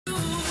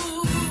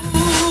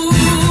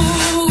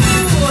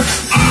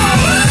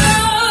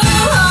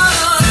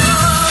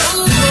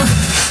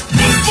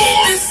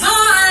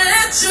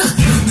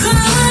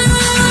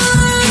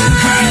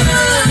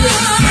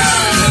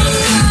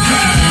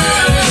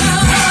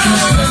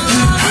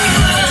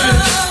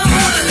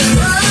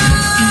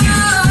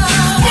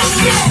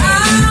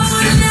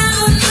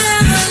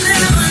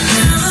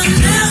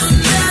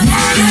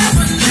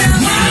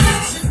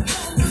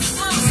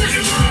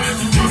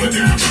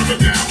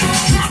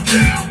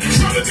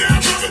And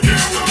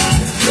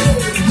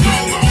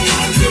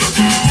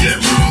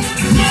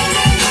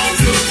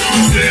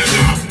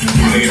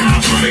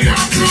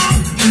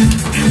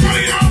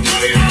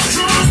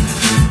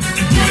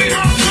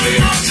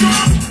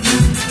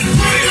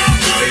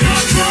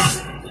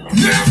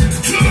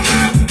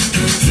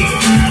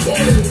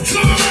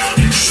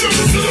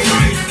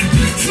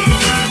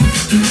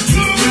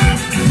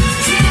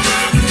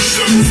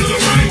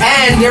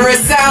a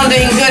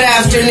resounding good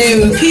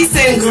afternoon. Peace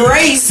and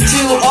grace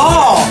to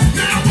all.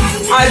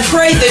 I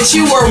pray that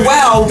you are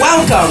well.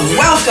 Welcome.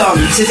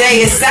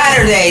 Today is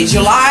Saturday,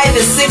 July the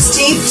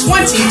 16th,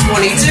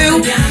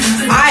 2022.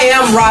 I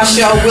am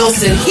Rochelle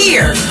Wilson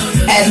here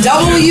at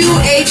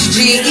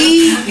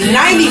WHGE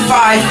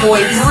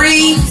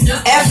 95.3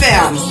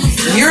 FM.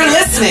 You're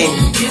listening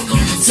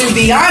to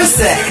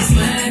Beyonce.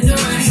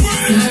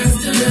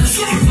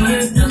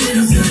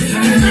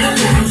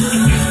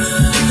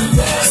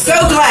 So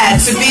glad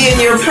to be in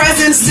your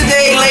presence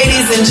today,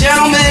 ladies and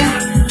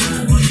gentlemen.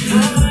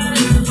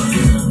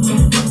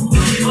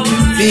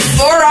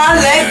 Before I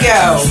let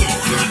go,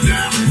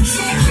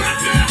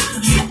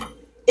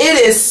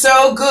 it is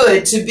so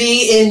good to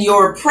be in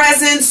your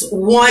presence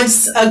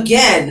once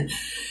again.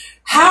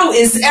 How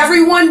is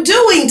everyone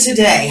doing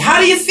today?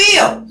 How do you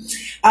feel?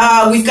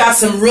 We've got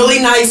some really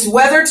nice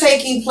weather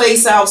taking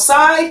place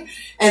outside,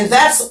 and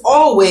that's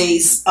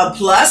always a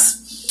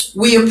plus.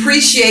 We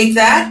appreciate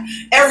that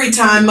every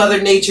time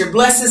Mother Nature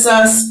blesses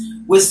us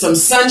with some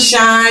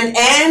sunshine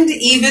and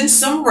even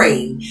some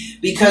rain,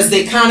 because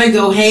they kind of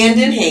go hand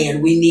in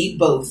hand. We need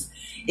both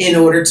in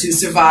order to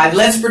survive.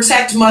 Let's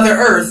protect Mother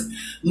Earth.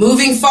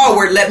 Moving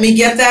forward, let me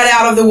get that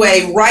out of the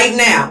way right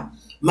now.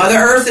 Mother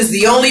Earth is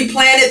the only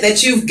planet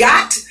that you've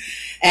got,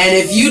 and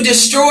if you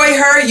destroy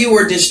her, you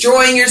are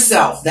destroying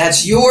yourself.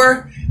 That's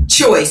your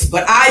choice.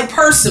 But I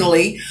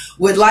personally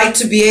would like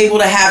to be able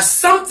to have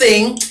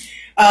something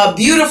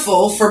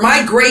beautiful for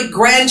my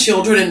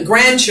great-grandchildren and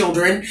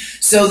grandchildren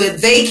so that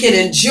they can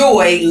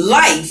enjoy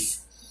life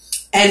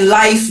and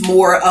life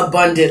more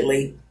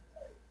abundantly.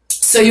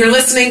 So you're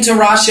listening to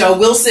Rochelle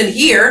Wilson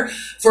here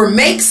for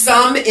Make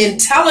Some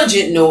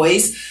Intelligent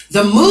Noise,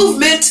 the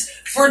movement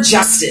for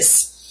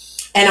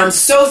justice. And I'm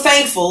so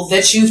thankful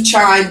that you've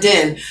chimed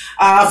in.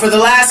 For the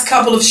last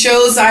couple of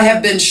shows, I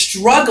have been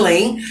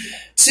struggling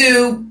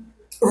to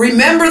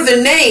remember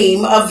the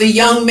name of the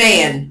young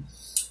man.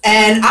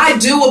 And I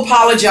do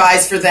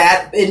apologize for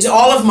that. In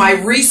all of my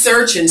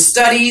research and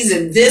studies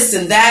and this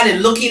and that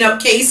and looking up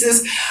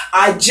cases,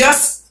 I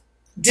just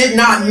did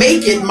not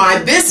make it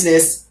my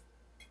business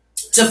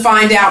to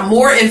find out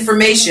more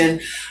information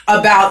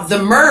about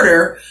the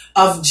murder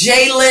of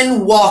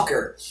Jayland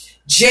Walker.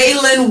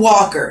 Jayland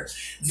Walker.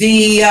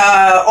 The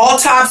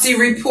autopsy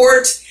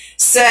report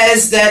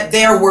says that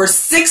there were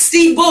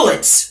 60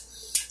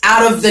 bullets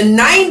out of the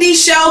 90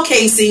 shell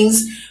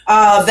casings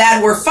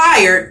that were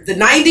fired. The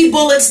 90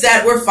 bullets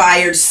that were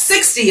fired,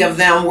 60 of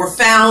them were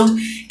found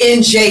in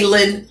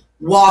Jayland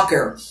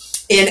Walker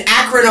in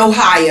Akron,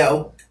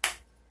 Ohio,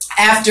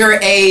 after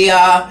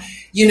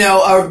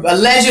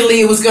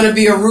allegedly it was going to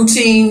be a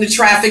routine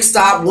traffic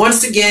stop.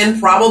 Once again,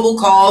 probable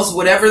cause,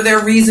 whatever their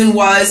reason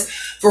was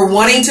for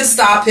wanting to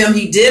stop him.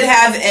 He did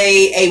have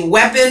a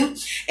weapon,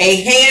 a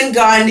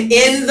handgun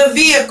in the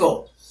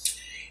vehicle.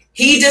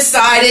 He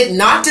decided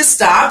not to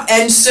stop,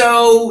 and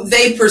so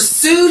they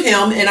pursued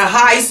him in a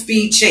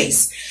high-speed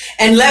chase.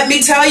 And let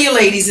me tell you,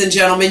 ladies and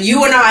gentlemen,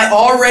 you and I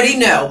already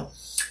know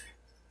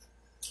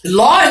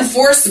law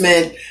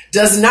enforcement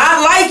does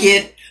not like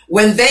it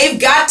when they've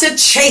got to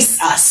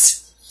chase us.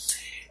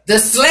 The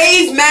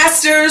slave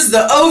masters,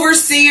 the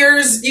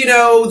overseers,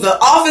 the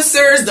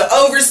officers, the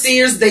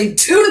overseers, they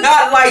do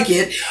not like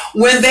it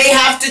when they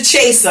have to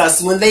chase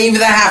us, when they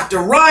either have to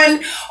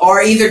run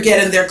or either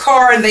get in their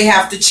car and they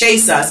have to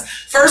chase us.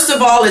 First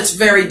of all, it's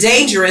very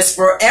dangerous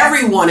for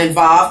everyone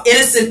involved,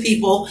 innocent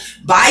people,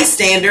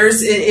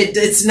 bystanders.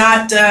 It's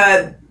not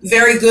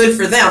very good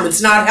for them.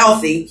 It's not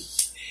healthy,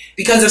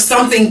 because if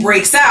something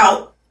breaks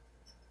out,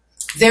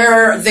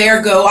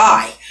 there go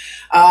I.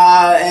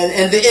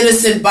 And the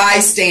innocent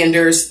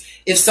bystanders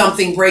if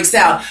something breaks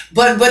out.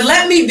 But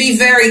let me be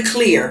very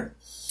clear.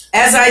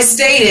 As I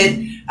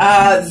stated,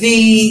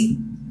 the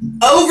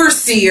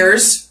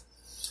overseers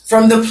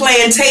from the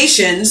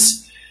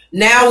plantations,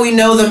 now we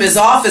know them as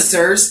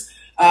officers,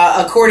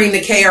 according to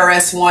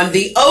KRS-One,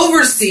 the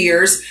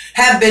overseers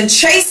have been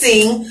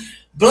chasing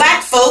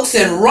black folks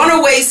and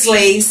runaway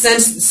slaves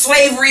since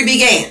slavery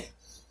began.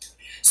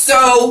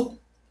 So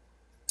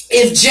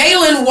if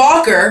Jayland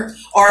Walker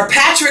or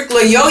Patrick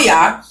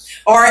Lyoya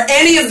or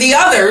any of the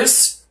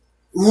others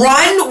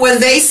run when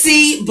they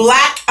see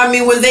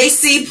when they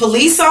see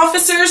police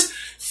officers,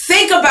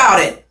 think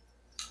about it.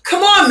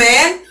 Come on,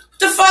 man. What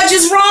the fudge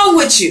is wrong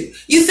with you?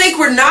 You think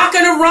we're not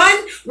going to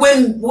run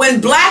when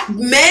black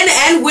men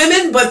and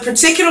women, but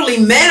particularly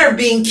men, are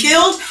being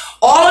killed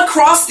all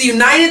across the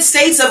United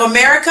States of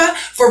America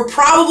for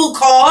probable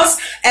cause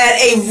at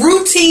a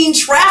routine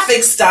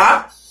traffic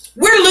stop?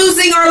 We're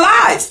losing our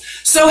lives.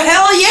 So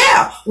hell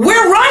yeah,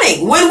 we're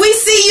running. When we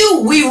see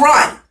you, we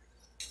run.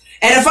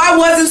 And if I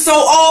wasn't so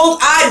old,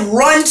 I'd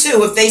run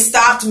too. If they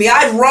stopped me,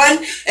 I'd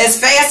run as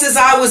fast as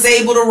I was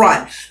able to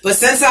run. But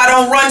since I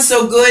don't run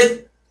so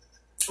good,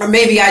 or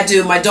maybe I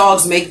do, my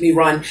dogs make me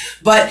run.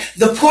 But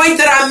the point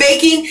that I'm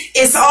making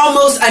is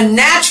almost a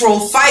natural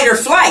fight or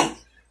flight.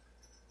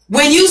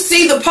 When you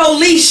see the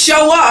police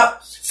show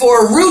up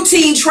for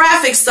routine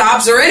traffic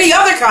stops or any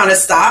other kind of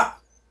stop,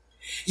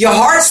 your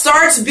heart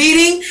starts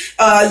beating,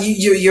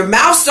 your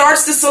mouth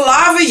starts to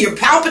saliva, your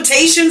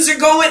palpitations are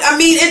going. I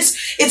mean,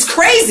 it's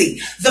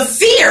crazy. The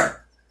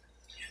fear.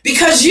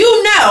 Because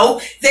you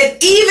know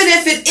that even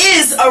if it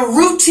is a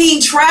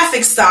routine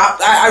traffic stop,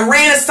 I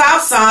ran a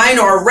stop sign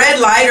or a red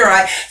light, or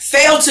I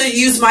failed to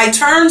use my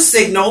turn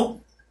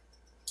signal,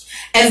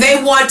 and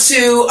they want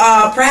to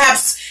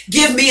perhaps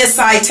give me a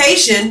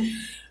citation,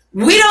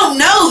 we don't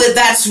know that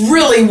that's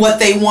really what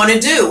they want to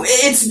do.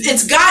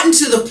 It's gotten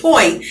to the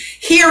point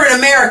here in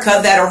America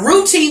that a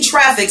routine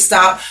traffic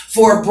stop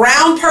for a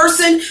brown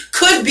person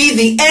could be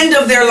the end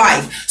of their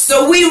life.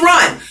 So we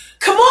run.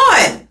 Come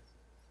on.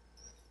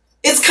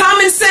 It's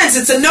common sense.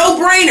 It's a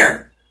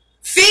no-brainer.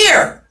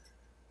 Fear.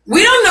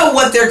 We don't know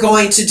what they're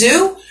going to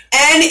do,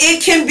 and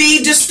it can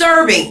be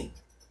disturbing.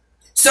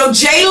 So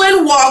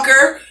Jayland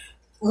Walker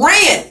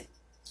ran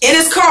in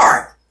his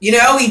car. You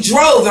know, he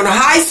drove on a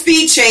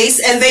high-speed chase,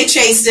 and they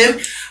chased him.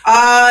 And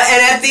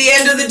at the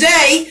end of the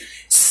day,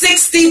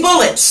 60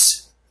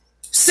 bullets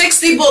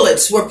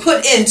were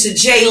put into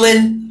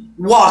Jayland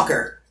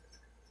Walker.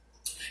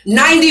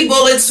 90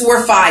 bullets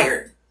were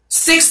fired.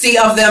 60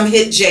 of them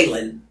hit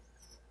Jayland.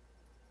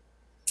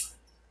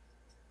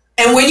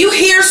 And when you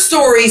hear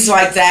stories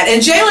like that,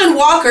 and Jayland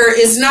Walker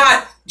is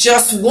not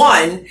just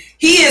one,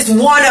 he is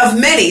one of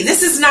many.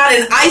 This is not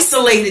an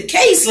isolated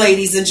case,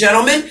 ladies and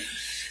gentlemen.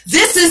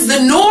 This is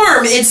the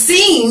norm, it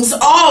seems,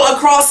 all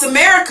across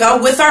America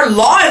with our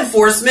law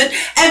enforcement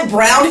and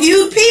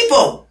brown-hued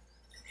people.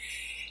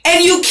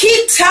 And you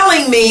keep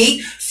telling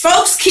me,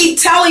 folks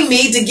keep telling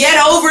me to get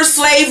over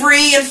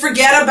slavery and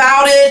forget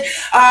about it.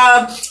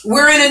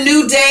 We're in a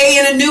new day,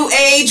 in a new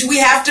age. We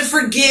have to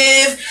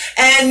forgive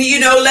and, you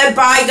know, let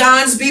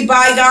bygones be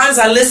bygones.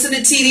 I listen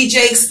to T.D.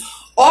 Jakes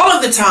all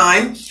of the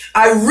time.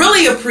 I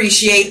really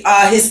appreciate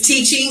his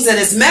teachings and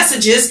his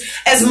messages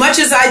as much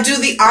as I do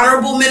the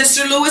Honorable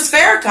Minister Louis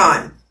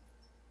Farrakhan.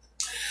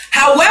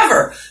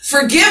 However,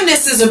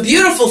 forgiveness is a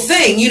beautiful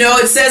thing. You know,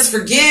 it says,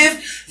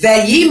 forgive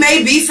that ye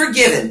may be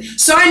forgiven.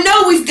 So I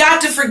know we've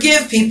got to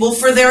forgive people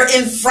for their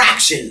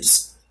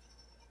infractions.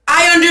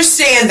 I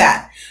understand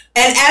that.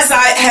 And as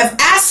I have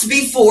asked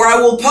before, I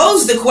will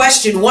pose the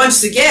question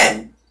once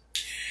again.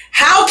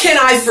 How can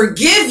I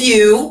forgive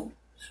you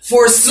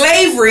for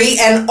slavery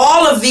and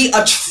all of the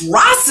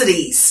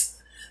atrocities,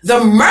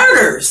 the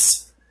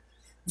murders,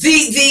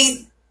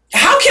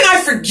 how can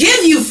I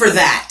forgive you for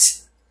that?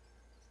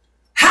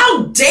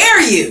 How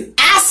dare you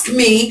ask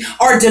me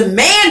or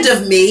demand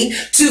of me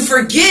to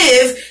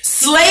forgive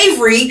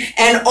slavery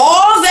and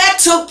all that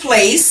took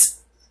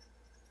place,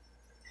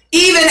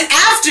 even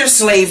after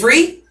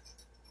slavery,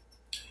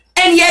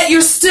 and yet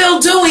you're still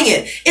doing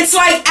it. It's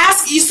like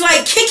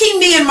kicking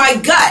me in my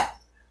gut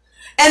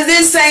and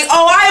then saying,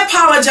 oh, I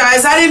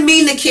apologize. I didn't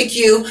mean to kick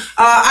you.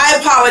 I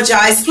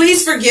apologize.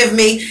 Please forgive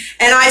me.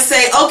 And I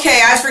say,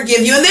 okay, I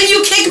forgive you. And then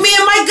you kick me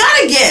in my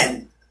gut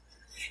again.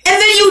 And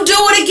then you do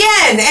it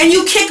again, and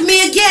you kick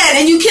me again,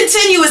 and you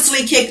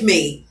continuously kick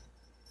me.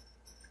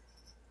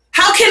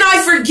 How can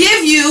I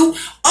forgive you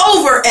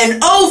over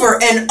and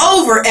over and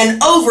over and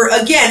over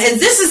again?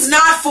 And this is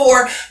not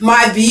for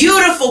my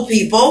beautiful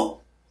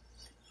people,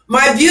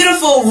 my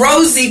beautiful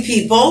rosy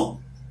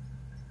people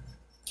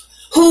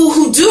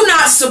who do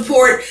not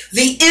support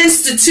the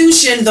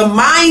institution, the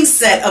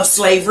mindset of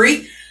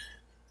slavery.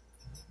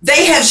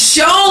 They have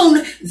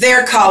shown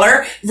their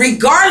color,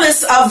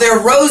 regardless of their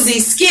rosy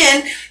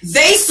skin.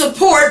 They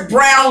support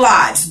brown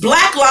lives.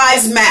 Black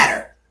lives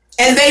matter.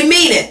 And they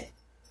mean it.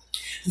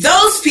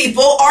 Those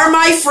people are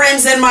my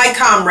friends and my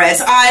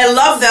comrades. I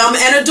love them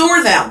and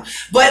adore them.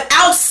 But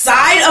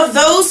outside of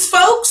those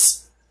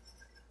folks,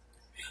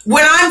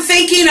 when I'm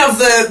thinking of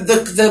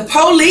the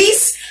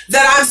police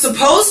that I'm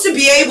supposed to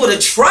be able to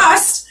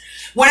trust,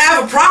 when I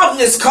have a problem,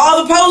 just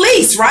call the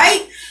police,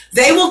 right?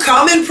 They will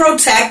come and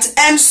protect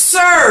and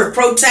serve.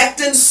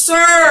 Protect and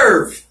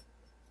serve.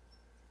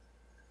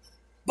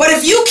 But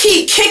if you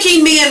keep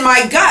kicking me in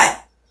my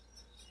gut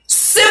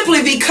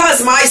simply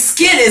because my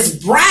skin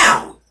is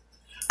brown,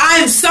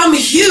 I'm some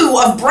hue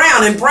of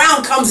brown, and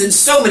brown comes in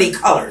so many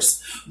colors.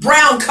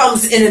 Brown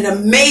comes in an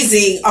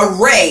amazing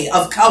array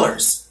of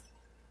colors.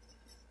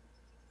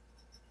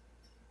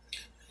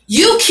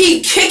 You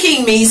keep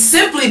kicking me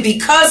simply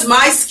because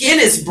my skin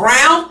is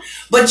brown,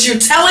 but you're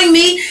telling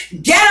me,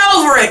 get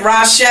over it,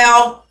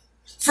 Rochelle.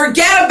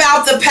 Forget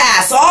about the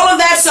past. All of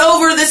that's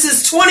over. This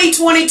is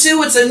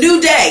 2022. It's a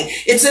new day.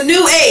 It's a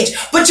new age.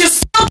 But you're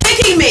still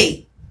kicking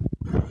me.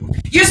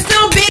 You're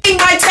still beating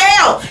my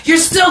tail. You're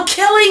still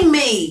killing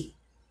me.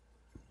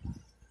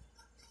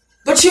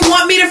 But you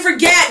want me to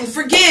forget and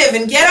forgive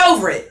and get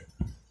over it.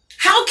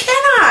 How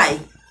can I?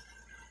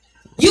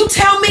 You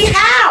tell me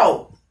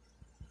how.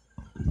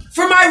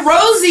 For my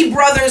Rosie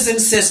brothers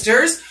and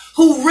sisters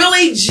who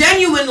really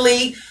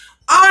genuinely,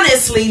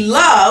 honestly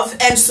love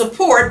and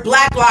support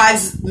Black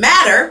Lives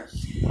Matter,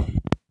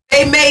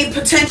 they may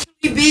potentially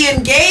be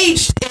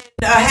engaged in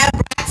have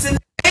blacks in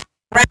their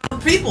family,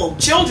 around people,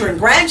 children,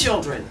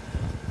 grandchildren.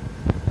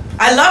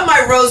 I love my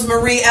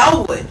Rosemarie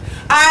Elwood.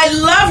 I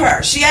love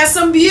her. She has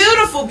some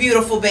beautiful,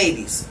 beautiful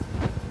babies.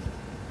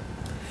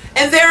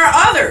 And there are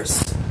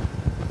others.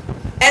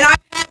 And I've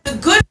had the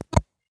good,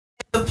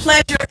 the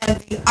pleasure, and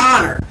the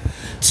honor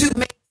to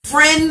make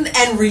friends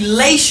and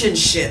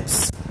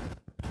relationships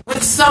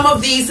with some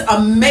of these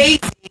amazing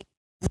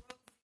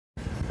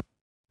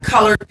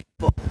colored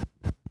people.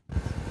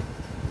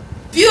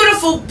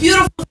 Beautiful,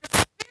 beautiful.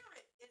 Their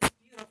spirit is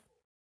beautiful.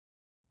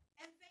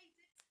 And they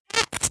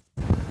detest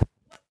what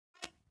white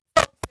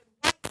folks and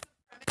white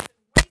supremacists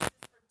and racists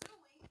are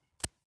doing.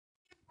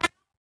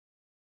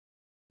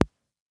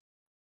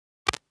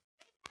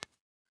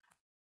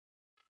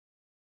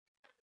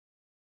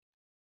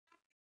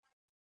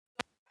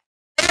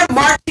 They're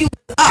marching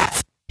with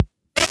us.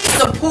 They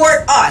support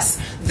us.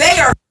 They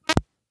are.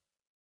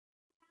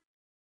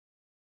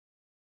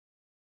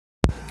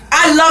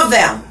 I love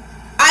them.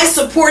 I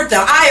support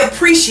them. I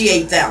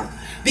appreciate them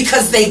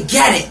because they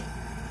get it.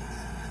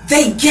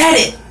 They get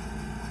it.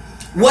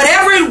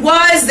 Whatever it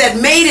was that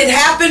made it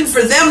happen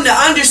for them to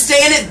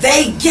understand it,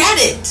 they get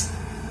it.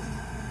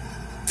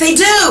 They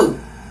do.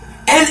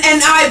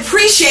 And I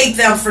appreciate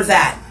them for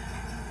that.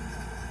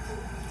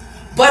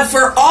 But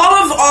for all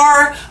of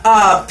our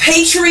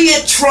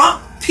patriot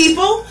Trump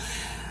people,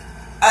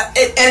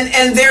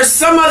 and there's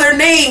some other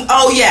name,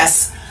 oh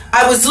yes,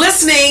 I was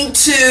listening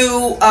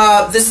to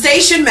the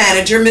station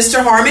manager,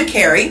 Mr. Harmon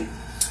Carey.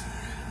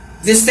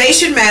 The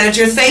station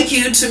manager, thank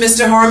you to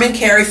Mr. Harmon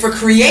Carey for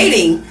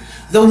creating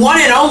the one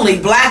and only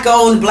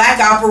black-owned,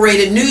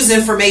 black-operated news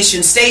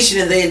information station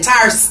in the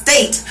entire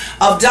state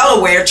of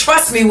Delaware.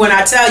 Trust me when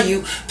I tell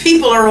you,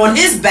 people are on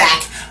his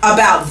back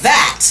about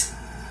that.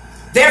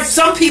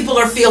 Some people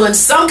are feeling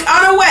some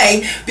kind of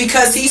way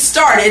because he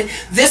started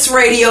this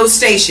radio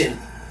station.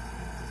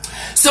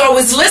 So I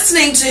was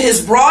listening to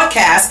his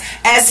broadcast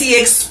as he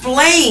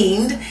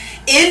explained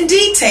in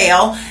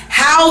detail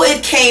how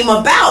it came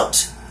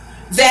about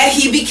that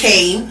he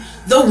became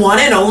the one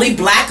and only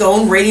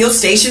black-owned radio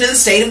station in the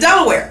state of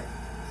Delaware.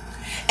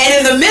 And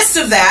in the midst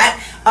of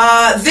that,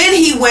 then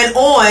he went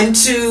on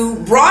to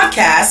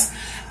broadcast,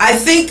 I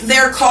think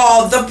they're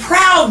called the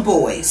Proud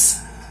Boys.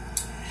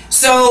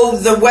 So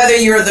whether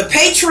you're the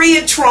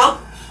Patriot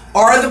Trump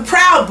or the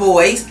Proud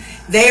Boys,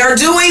 they are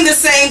doing the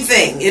same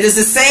thing. It is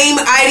the same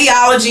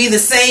ideology, the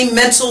same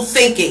mental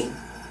thinking.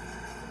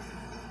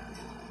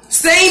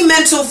 Same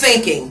mental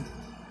thinking.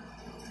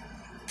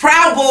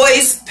 Proud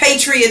Boys,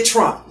 Patriot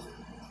Trump.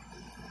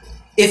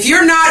 If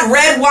you're not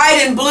red,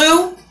 white, and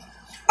blue,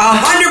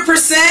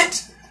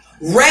 100%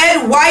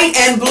 red, white,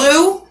 and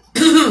blue,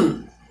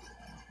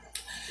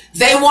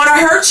 they want to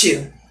hurt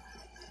you.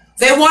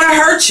 They want to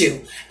hurt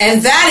you.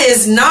 And that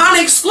is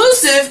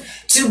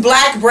non-exclusive to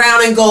black,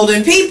 brown, and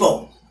golden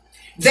people.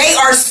 They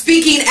are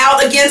speaking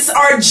out against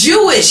our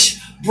Jewish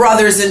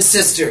brothers and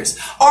sisters,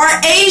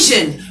 our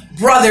Asian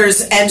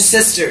brothers and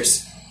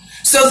sisters.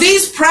 So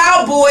these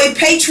Proud Boy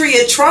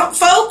Patriot Trump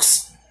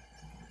folks,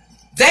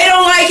 they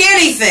don't like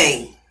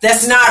anything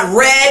that's not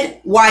red,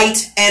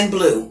 white, and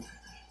blue.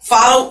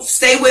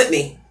 Stay with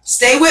me.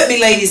 Stay with me,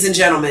 ladies and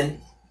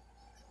gentlemen.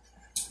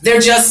 They're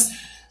just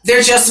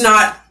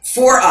not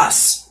for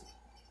us.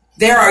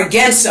 They're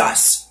against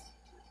us.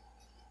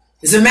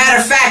 As a matter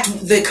of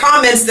fact, the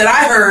comments that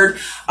I heard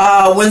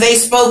when they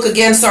spoke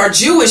against our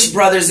Jewish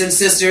brothers and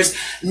sisters,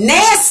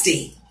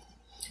 nasty,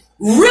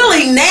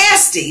 really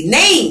nasty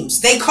names.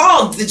 They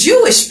called the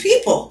Jewish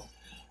people,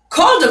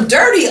 called them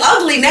dirty,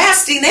 ugly,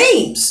 nasty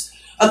names,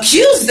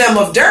 accused them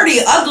of dirty,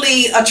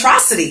 ugly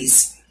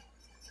atrocities.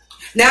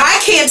 Now,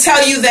 I can't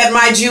tell you that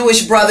my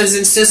Jewish brothers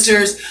and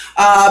sisters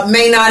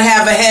may not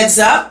have a heads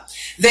up.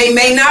 They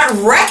may not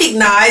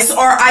recognize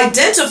or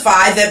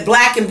identify that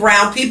black and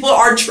brown people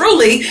are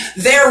truly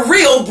their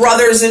real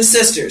brothers and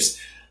sisters.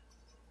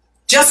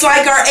 Just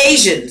like our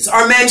Asians,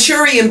 our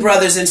Manchurian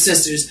brothers and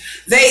sisters.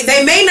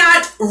 They may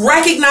not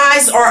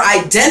recognize or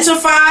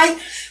identify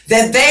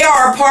that they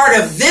are a part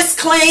of this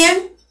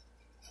clan,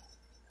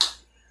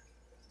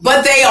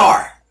 but they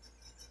are.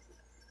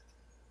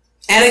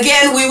 And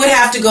again, we would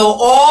have to go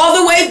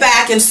all the way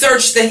back and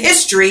search the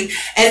history,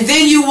 and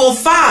then you will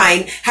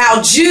find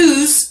how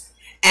Jews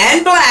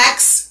and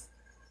blacks,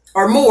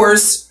 or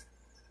Moors,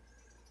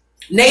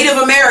 Native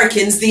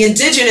Americans, the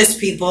indigenous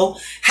people,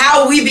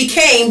 how we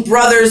became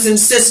brothers and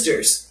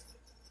sisters.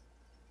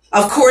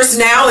 Of course,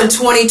 now in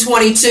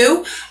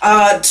 2022,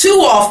 too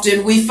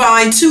often we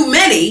find too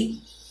many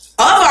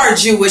of our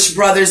Jewish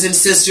brothers and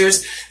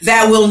sisters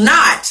that will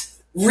not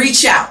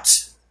reach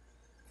out.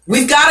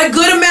 We've got a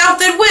good amount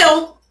that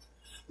will.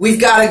 We've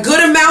got a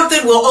good amount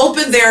that will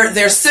open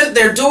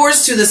their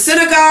doors to the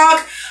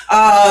synagogue,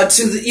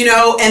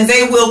 and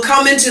they will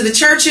come into the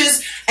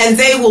churches and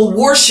they will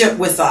worship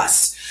with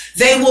us.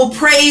 They will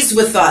praise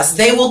with us.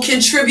 They will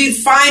contribute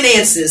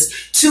finances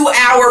to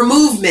our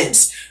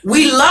movements.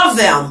 We love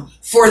them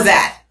for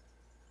that.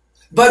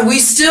 But we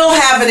still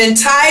have an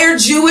entire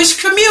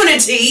Jewish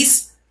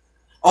communities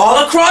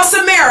all across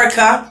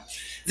America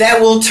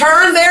that will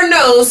turn their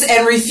nose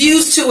and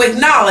refuse to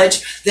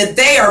acknowledge that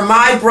they are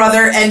my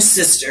brother and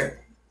sister.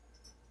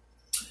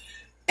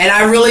 And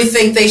I really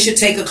think they should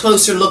take a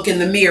closer look in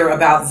the mirror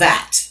about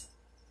that.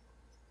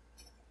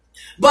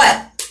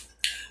 But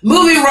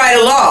moving right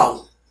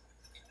along,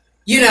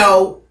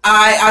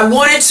 I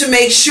wanted to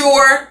make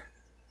sure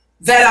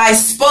that I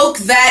spoke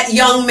that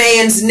young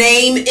man's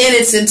name in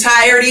its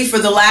entirety for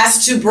the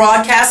last two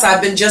broadcasts.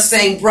 I've been just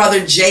saying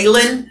Brother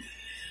Jalen.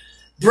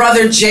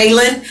 Brother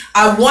Jalen.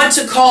 I want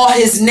to call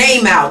his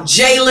name out.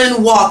 Jalen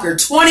Walker,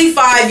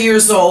 25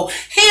 years old,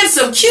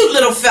 handsome, cute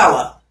little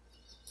fella.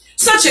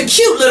 Such a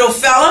cute little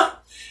fella,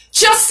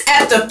 just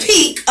at the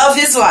peak of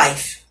his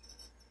life.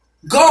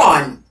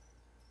 Gone.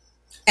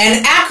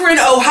 And Akron,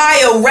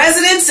 Ohio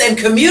residents and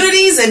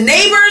communities and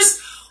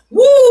neighbors,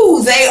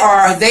 woo,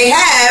 they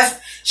have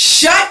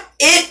shut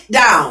it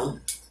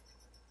down.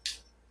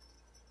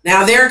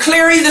 Now they're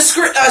clearing the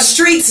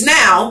streets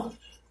now,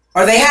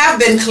 or they have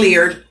been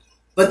cleared,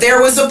 but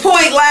there was a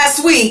point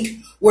last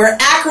week where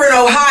Akron,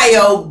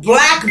 Ohio,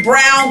 black,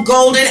 brown,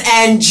 golden,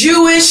 and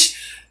Jewish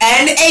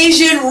and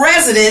Asian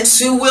residents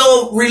who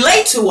will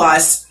relate to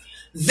us,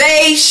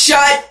 they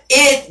shut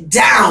it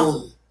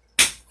down.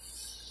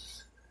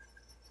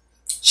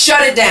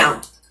 Shut it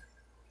down.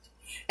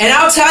 And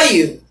I'll tell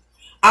you,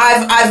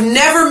 I've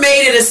never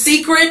made it a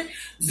secret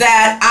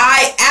that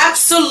I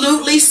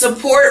absolutely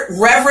support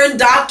Reverend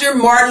Dr.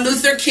 Martin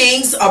Luther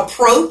King's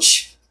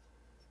approach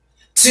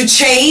to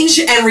change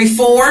and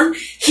reform.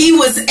 He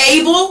was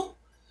able,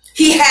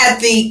 he had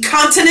the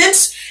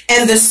continence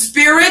and the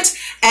spirit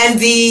and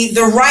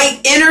the right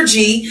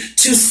energy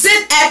to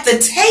sit at the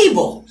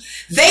table.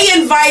 They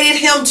invited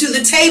him to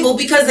the table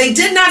because they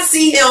did not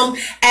see him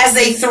as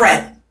a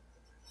threat,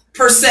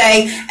 per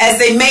se, as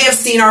they may have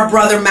seen our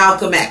brother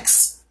Malcolm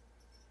X.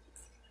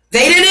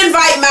 They didn't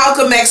invite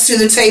Malcolm X to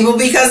the table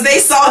because they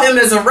saw him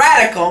as a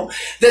radical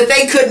that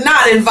they could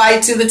not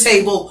invite to the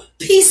table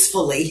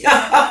peacefully.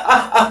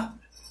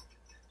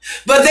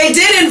 But they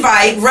did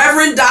invite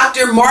Reverend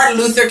Dr. Martin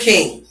Luther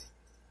King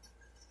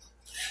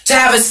to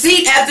have a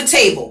seat at the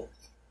table.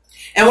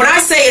 And when I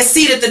say a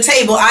seat at the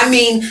table, I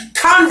mean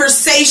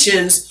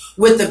conversations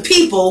with the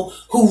people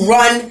who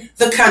run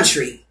the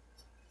country.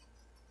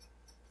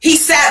 He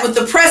sat with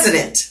the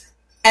president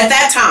at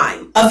that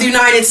time of the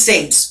United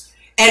States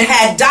and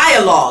had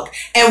dialogue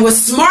and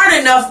was smart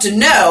enough to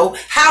know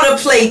how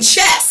to play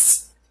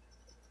chess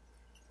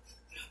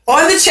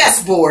on the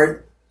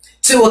chessboard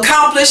to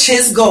accomplish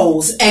his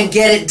goals and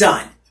get it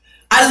done.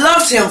 I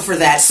loved him for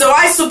that. So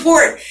I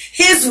support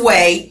his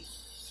way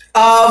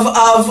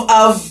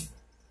of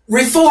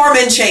reform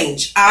and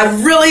change.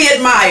 I really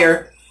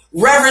admire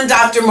Reverend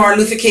Dr. Martin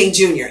Luther King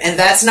Jr. And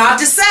that's not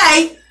to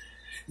say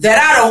that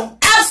I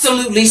don't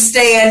absolutely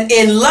stand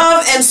in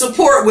love and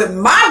support with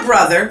my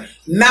brother,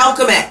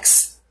 Malcolm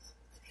X.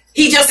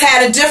 He just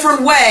had a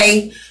different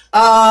way,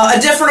 a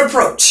different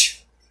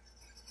approach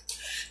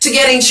to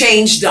getting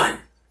change done.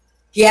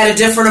 He had a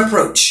different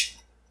approach.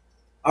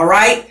 All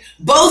right.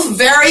 Both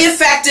very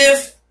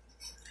effective,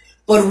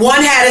 but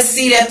one had a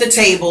seat at the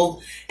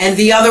table and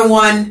the other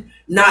one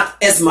not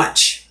as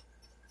much.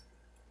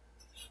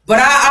 But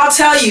I'll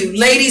tell you,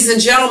 ladies and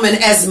gentlemen,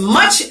 as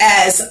much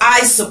as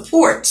I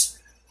support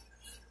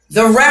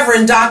the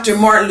Reverend Dr.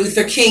 Martin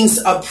Luther King's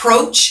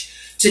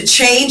approach to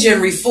change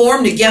and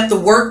reform, to get the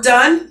work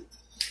done,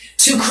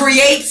 to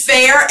create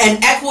fair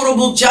and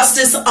equitable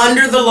justice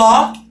under the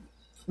law,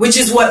 which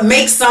is what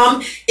Make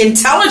Some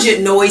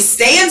Intelligent Noise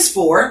stands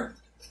for.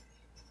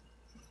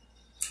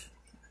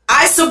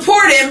 I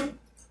support him.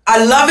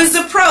 I love his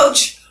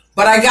approach,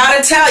 but I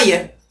gotta tell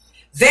you,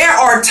 there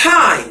are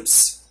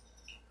times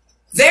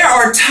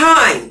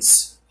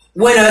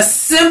when a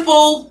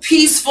simple,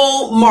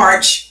 peaceful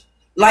march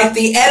like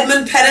the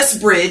Edmund Pettus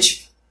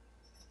Bridge,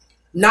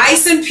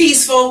 nice and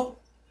peaceful,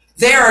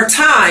 there are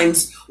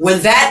times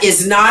when that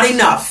is not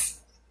enough.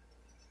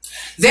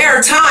 There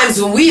are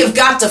times when we have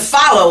got to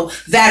follow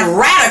that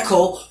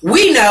radical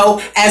we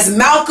know as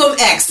Malcolm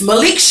X,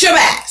 Malik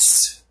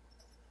Shabazz,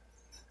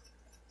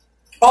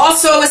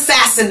 also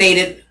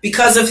assassinated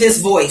because of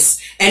his voice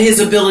and his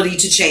ability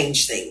to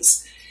change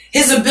things,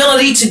 his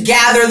ability to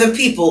gather the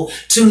people,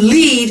 to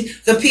lead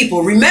the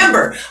people.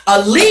 Remember,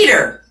 a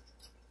leader,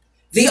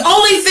 the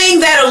only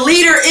thing that a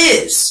leader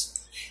is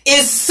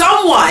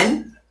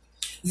someone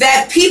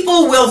that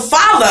people will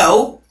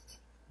follow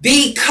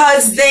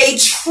because they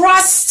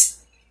trust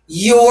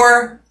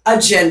your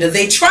agenda.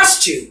 They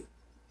trust you.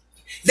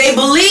 They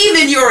believe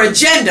in your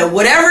agenda.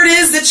 Whatever it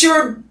is that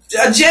your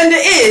agenda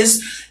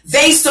is,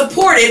 they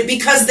support it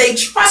because they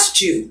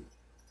trust you.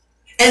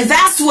 And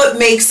that's what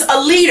makes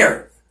a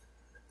leader.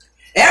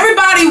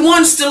 Everybody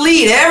wants to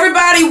lead.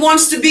 Everybody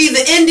wants to be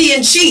the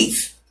Indian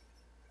chief.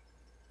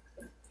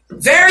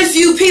 Very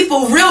few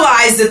people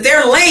realize that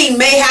their lane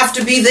may have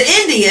to be the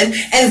Indian,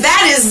 and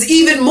that is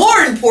even more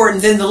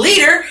important than the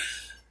leader.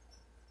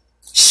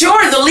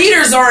 Sure, the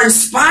leaders are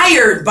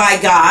inspired by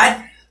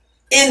God,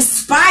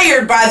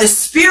 inspired by the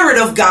Spirit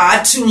of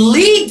God to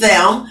lead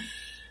them.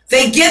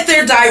 They get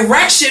their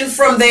direction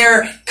from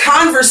their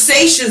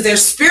conversations, their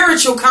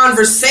spiritual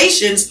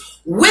conversations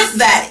with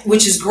that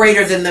which is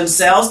greater than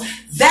themselves.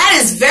 That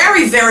is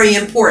very, very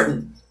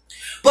important.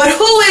 But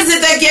who is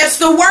it that gets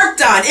the work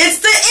done? It's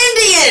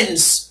the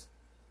Indians,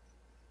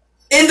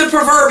 in the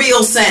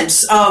proverbial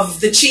sense of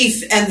the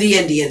chief and the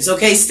Indians.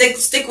 Okay,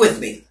 stick with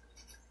me.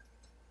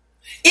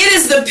 It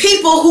is the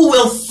people who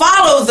will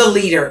follow the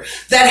leader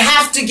that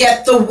have to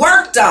get the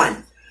work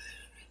done.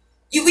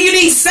 You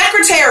need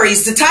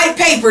secretaries to type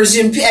papers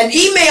and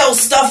email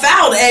stuff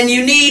out, and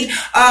you need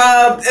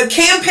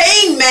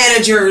campaign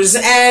managers,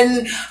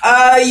 and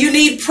you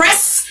need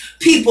press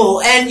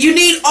people, and you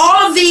need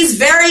all of these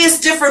various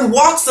different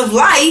walks of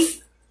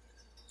life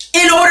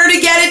in order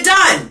to get it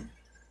done.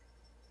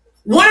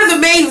 One of the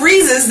main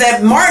reasons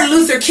that Martin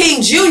Luther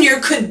King Jr.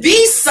 could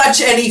be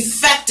such an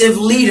effective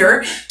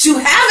leader, to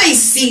have a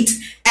seat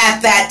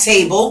at that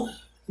table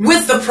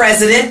with the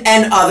president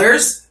and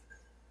others,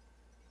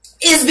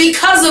 is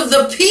because of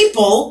the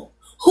people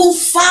who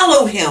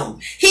follow him.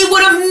 He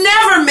would have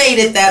never made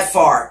it that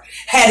far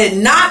had it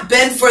not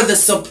been for the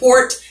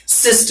support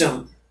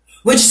system,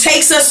 which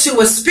takes us to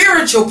a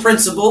spiritual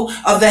principle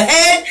of the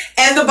head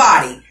and the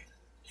body.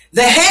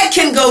 The head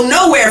can go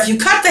nowhere. If you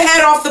cut the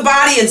head off the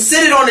body and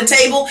sit it on the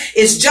table,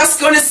 it's just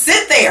going to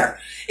sit there.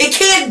 It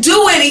can't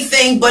do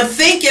anything but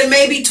think and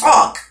maybe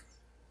talk.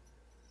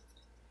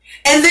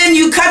 And then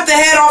you cut the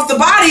head off the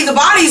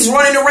body's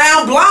running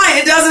around blind.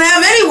 It doesn't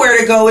have anywhere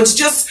to go. It's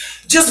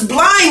just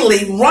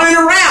blindly running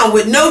around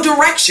with no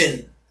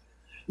direction,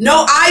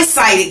 no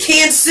eyesight. It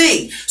can't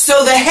see.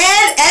 So the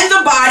head and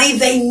the body,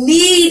 they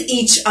need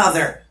each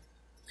other.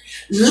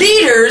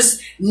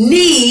 Leaders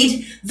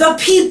need the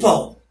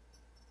people.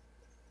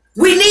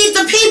 We need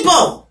the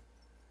people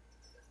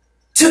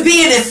to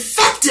be an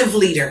effective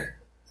leader.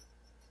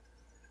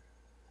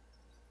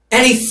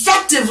 An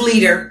effective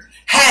leader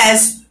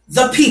has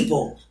the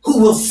people who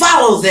will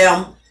follow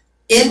them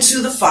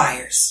into the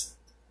fires.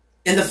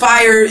 And the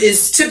fire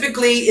is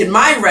typically, in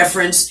my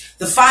reference,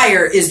 the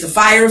fire is the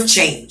fire of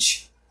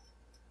change.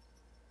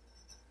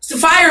 It's the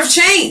fire of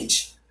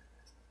change.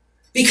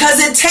 Because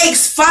it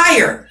takes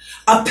fire,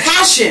 a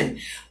passion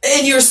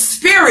in your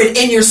spirit,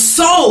 in your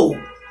soul,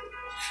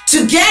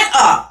 to get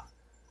up,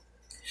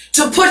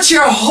 to put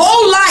your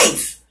whole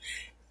life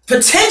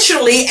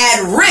potentially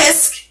at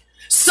risk,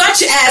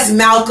 such as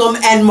Malcolm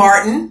and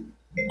Martin.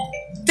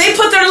 They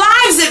put their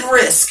lives at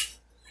risk,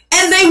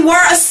 and they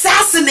were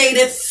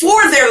assassinated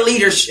for their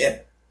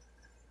leadership.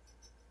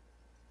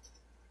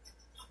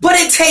 But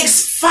it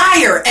takes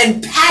fire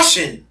and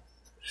passion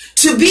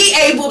to be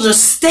able to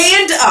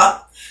stand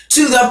up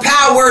to the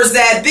powers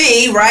that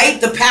be,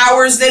 right? The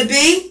powers that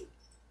be.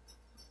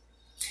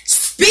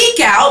 Speak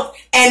out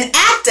and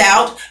act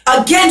out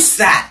against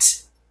that.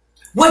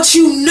 What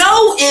you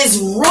know is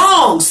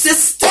wrong,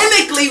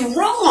 systemically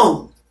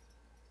wrong.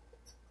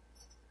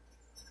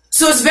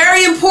 So it's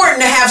very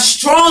important to have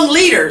strong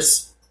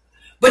leaders,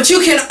 but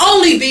you can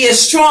only be as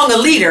strong a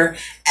leader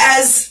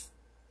as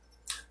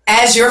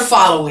you're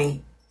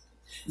following.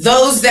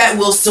 Those that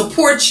will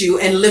support you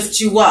and lift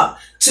you up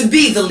to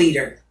be the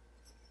leader.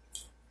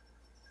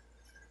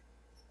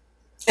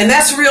 And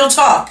that's real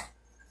talk.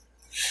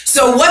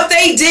 So what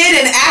they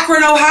did in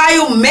Akron,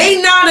 Ohio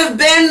may not have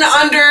been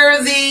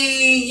under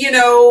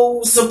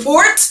the,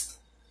 support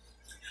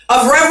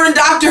of Reverend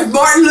Dr.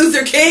 Martin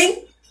Luther King.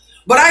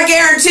 But I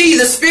guarantee you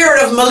the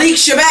spirit of Malik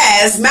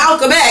Shabazz,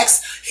 Malcolm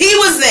X, he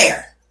was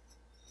there.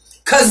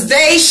 Because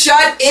they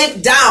shut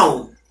it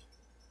down.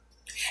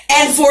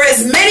 And for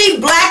as many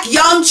black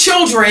young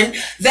children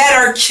that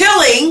are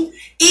killing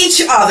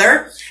each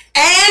other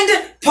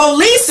and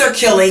police are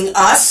killing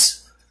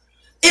us,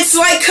 it's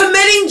like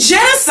committing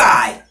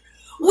genocide.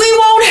 We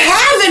won't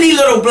have any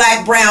little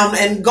black, brown,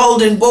 and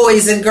golden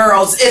boys and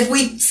girls if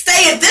we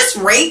stay at this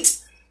rate.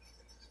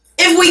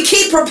 If we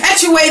keep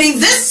perpetuating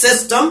this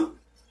system,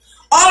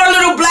 all our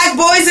little black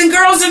boys and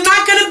girls are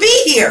not going to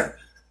be here.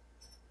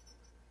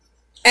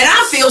 And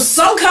I feel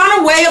some kind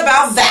of way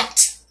about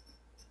that.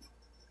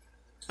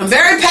 I'm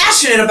very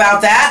passionate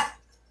about that.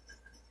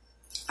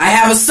 I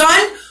have a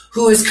son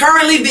who is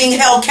currently being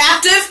held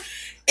captive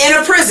in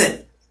a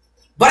prison.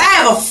 But I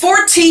have a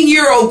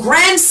 14-year-old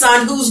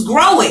grandson who's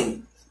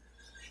growing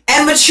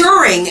and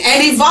maturing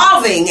and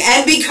evolving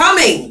and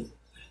becoming.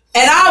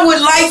 And I would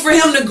like for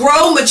him to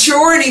grow,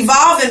 mature, and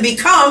evolve and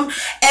become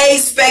a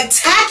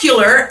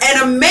spectacular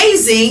and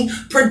amazing,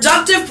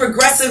 productive,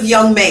 progressive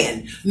young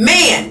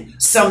man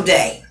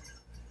someday.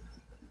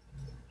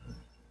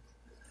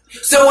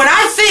 So when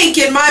I think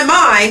in my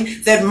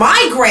mind that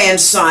my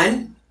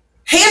grandson,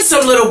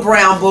 handsome little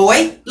brown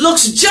boy,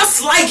 looks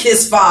just like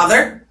his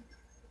father,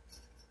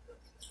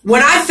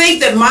 when I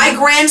think that my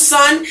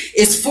grandson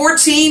is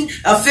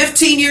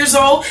 15 years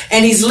old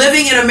and he's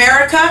living in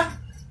America,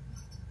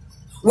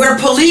 where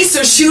police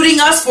are shooting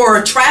us for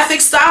a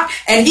traffic stop,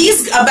 and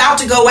he's about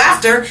to go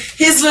after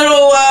his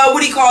little,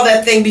 what do you call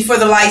that thing before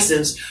the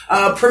license?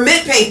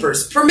 Permit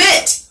papers.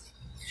 Permit.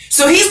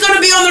 So he's going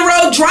to be on the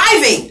road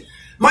driving.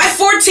 My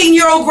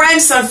 14-year-old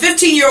grandson,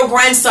 15-year-old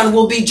grandson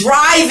will be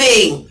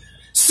driving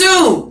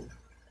soon.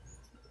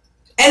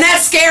 And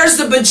that scares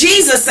the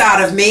bejesus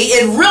out of me.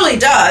 It really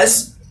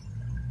does.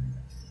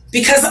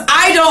 Because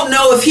I don't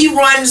know if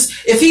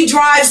he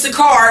drives the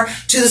car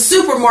to the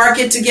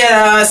supermarket to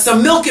get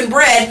some milk and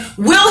bread,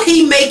 will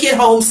he make it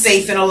home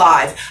safe and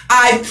alive?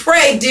 I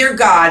pray, dear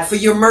God, for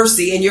your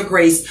mercy and your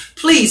grace.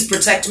 Please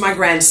protect my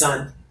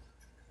grandson.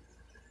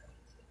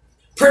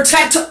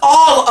 Protect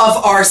all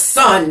of our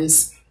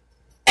sons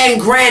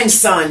and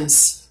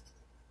grandsons.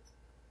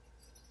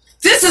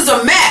 This is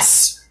a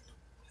mess.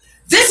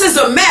 This is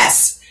a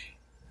mess.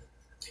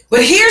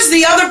 But here's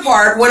the other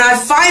part. When I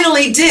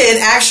finally did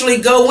actually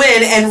go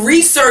in and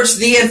research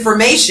the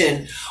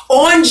information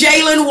on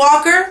Jayland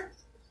Walker,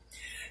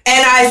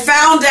 and I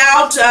found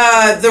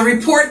out the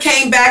report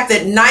came back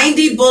that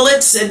 90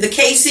 bullets in the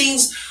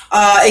casings,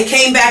 it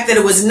came back that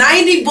it was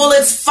 90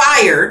 bullets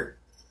fired,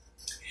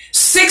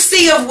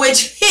 60 of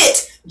which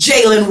hit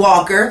Jayland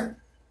Walker.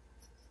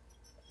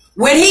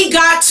 When he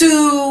got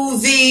to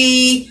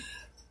the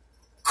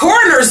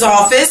coroner's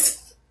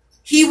office,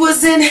 he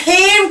was in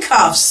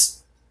handcuffs.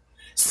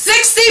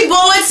 60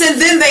 bullets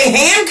and then they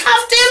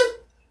handcuffed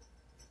him?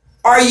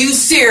 Are you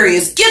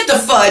serious? Get the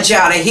fudge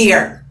out of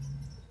here.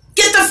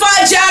 Get the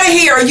fudge out of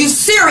here. Are you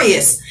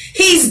serious?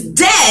 He's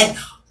dead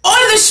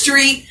on the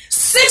street,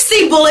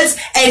 60 bullets,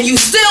 and you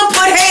still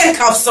put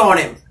handcuffs on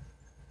him.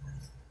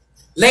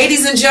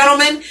 Ladies and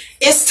gentlemen,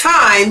 it's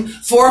time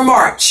for a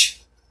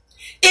march.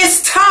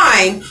 It's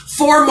time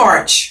for a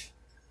march.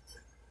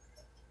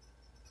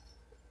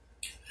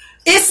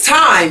 It's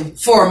time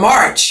for a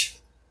march.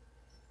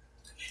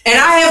 And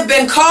I have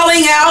been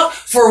calling out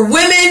for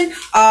women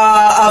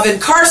of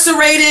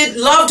incarcerated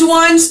loved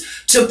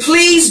ones to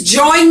please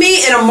join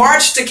me in a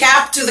march to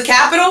the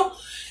Capitol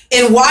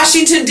in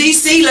Washington,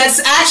 D.C. Let's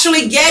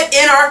actually get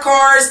in our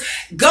cars,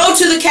 go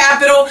to the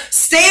Capitol,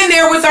 stand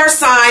there with our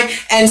sign,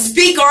 and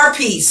speak our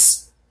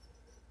piece.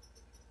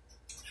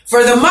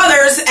 For the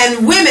mothers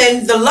and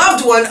women, the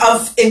loved one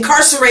of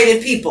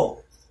incarcerated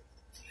people.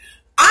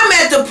 I'm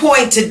at the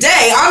point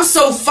today, I'm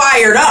so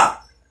fired up.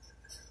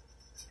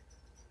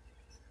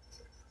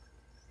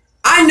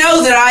 I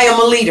know that I am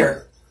a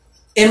leader.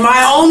 In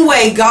my own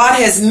way, God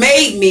has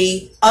made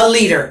me a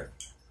leader.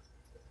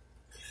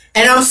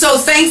 And I'm so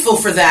thankful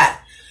for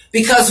that.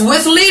 Because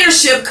with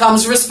leadership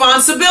comes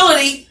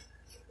responsibility.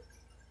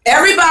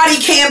 Everybody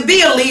can't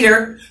be a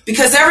leader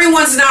because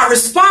everyone's not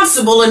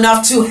responsible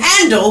enough to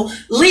handle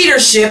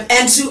leadership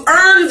and to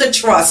earn the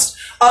trust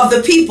of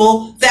the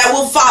people that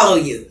will follow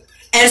you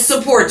and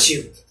support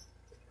you.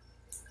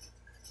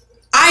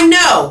 I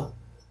know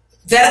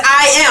that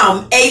I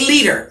am a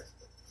leader.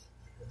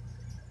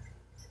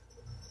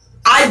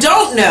 I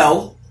don't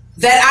know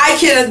that I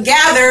can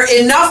gather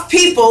enough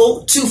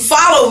people to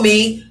follow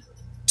me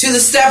to the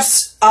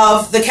steps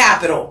of the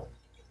Capitol.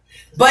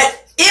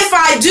 But if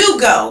I do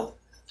go,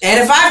 and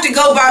if I have to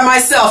go by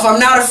myself, I'm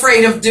not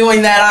afraid of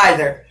doing that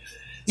either.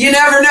 You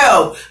never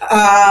know.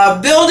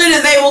 Build it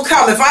and they will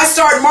come. If I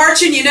start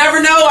marching, you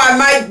never know.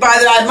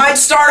 I might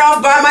start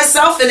off by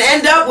myself and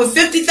end up with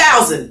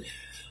 50,000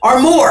 or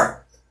more.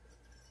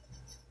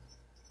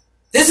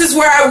 This is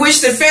where I wish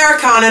that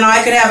Farrakhan and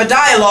I could have a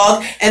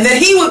dialogue and that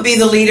he would be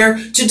the leader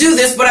to do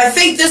this. But I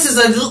think this is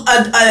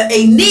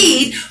a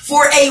need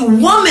for a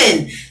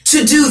woman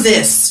to do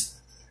this.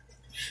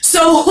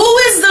 So who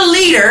is the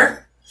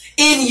leader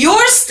in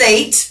your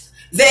state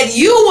that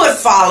you would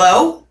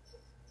follow?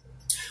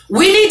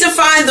 We need to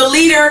find the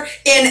leader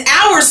in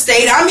our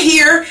state. I'm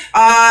here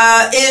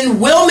in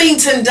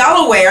Wilmington,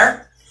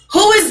 Delaware.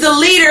 Who is the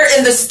leader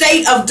in the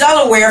state of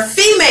Delaware?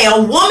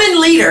 Female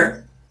woman leader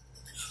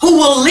who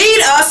will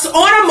lead us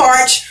on a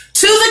march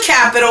to the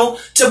Capitol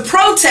to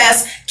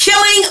protest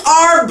killing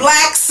our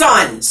black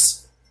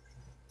sons.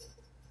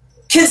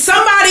 Can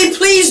somebody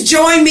please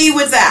join me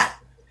with that?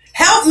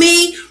 Help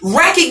me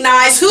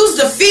recognize who's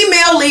the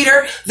female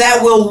leader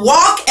that will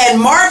walk and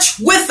march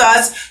with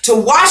us to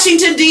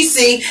Washington,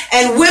 D.C.,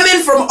 and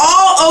women from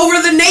all over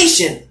the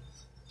nation.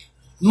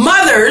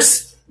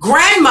 Mothers,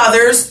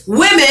 grandmothers,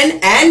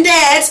 women, and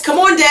dads. Come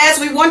on, dads,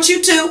 we want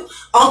you too.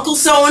 Uncle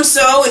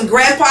so-and-so and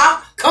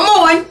grandpa, come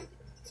on.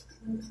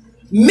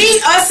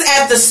 Meet us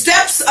at the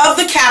steps of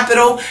the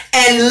Capitol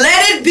and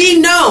let it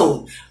be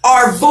known.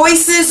 Our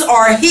voices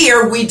are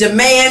here. We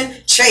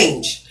demand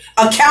change.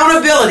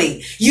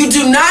 Accountability. You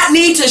do not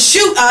need to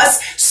shoot us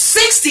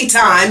 60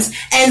 times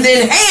and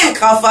then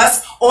handcuff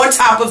us on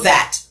top of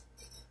that.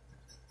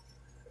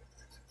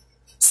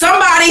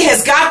 Somebody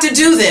has got to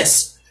do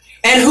this.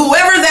 And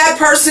whoever that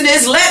person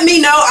is, let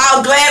me know.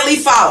 I'll gladly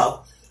follow.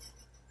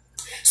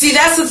 See,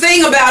 that's the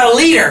thing about a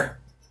leader.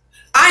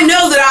 I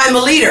know that I'm a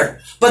leader,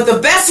 but the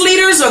best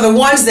leaders are the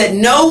ones that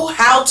know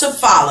how to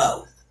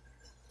follow.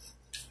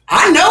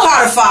 I know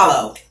how to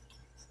follow.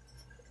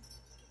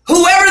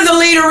 Whoever the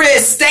leader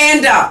is,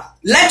 stand up.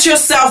 Let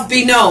yourself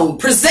be known.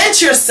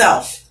 Present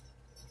yourself.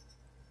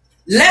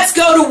 Let's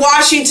go to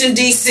Washington,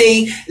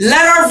 D.C.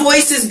 Let our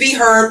voices be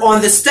heard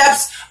on the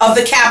steps of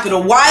the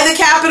Capitol. Why the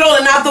Capitol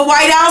and not the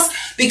White House?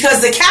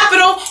 Because the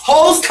Capitol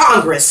holds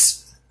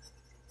Congress.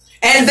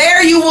 And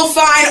there you will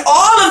find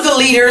all of the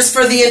leaders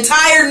for the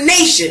entire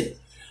nation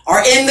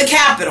are in the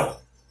Capitol.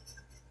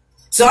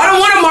 So I don't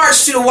want to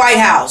march to the White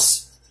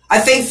House. I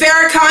think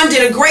Farrakhan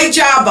did a great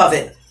job of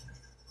it.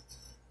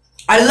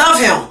 I love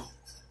him.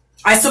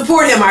 I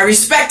support him. I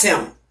respect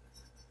him.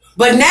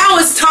 But now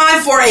it's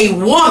time for a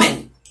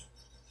woman.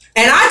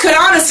 And I could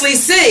honestly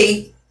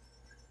see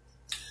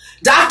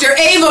Dr.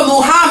 Ava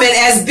Muhammad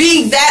as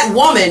being that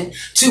woman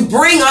to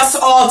bring us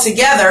all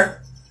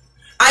together.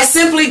 I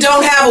simply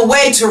don't have a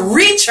way to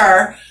reach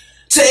her,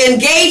 to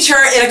engage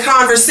her in a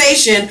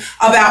conversation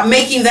about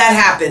making that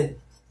happen.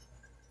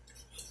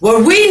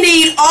 Well, we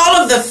need all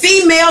of the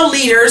female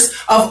leaders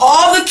of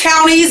all the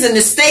counties and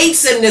the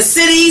states and the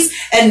cities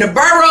and the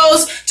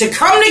boroughs to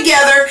come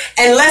together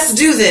and let's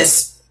do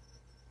this.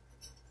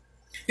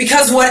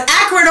 Because what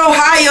Akron,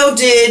 Ohio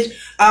did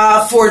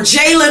for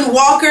Jayland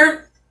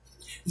Walker,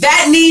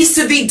 that needs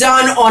to be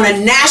done on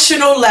a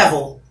national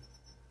level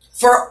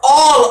for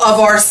all of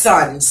our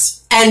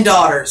sons and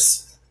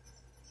daughters.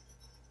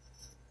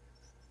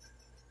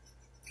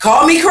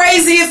 Call me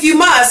crazy if you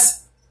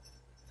must,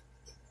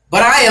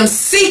 but I am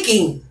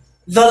seeking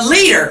the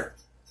leader,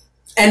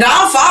 and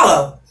I'll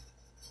follow.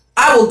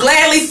 I will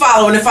gladly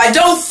follow. And if I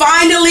don't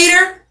find a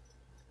leader,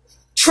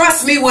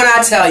 trust me when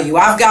I tell you,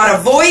 I've got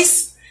a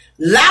voice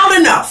loud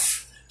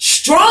enough,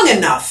 strong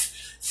enough,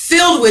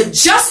 filled with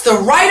just the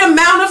right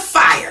amount of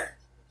fire,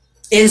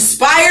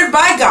 inspired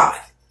by God.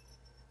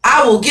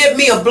 I will get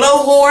me a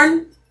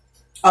blowhorn,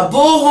 a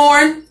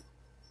bullhorn,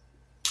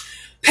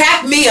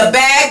 pack me a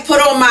bag, put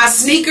on my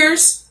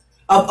sneakers,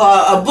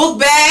 a book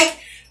bag,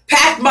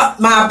 pack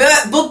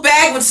my book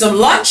bag with some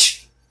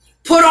lunch,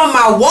 put on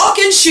my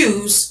walking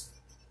shoes,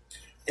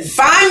 and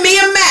find me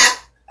a map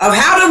of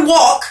how to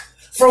walk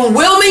from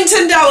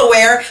Wilmington,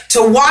 Delaware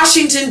to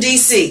Washington,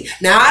 D.C.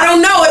 Now, I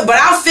don't know it, but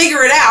I'll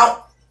figure it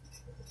out.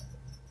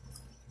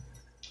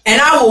 And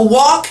I will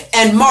walk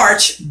and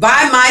march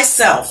by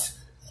myself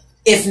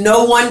if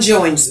no one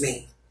joins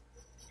me.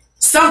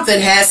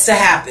 Something has to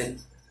happen.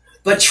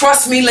 But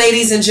trust me,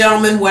 ladies and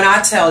gentlemen, when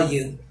I tell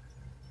you,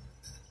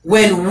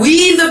 when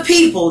we the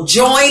people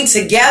join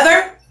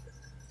together,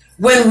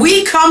 when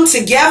we come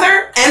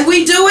together and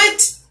we do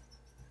it,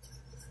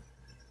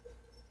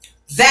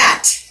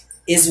 that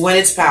is when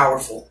it's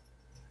powerful.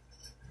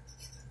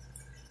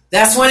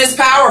 That's when it's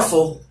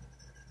powerful.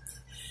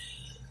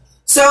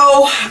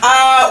 So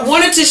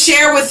wanted to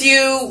share with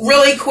you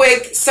really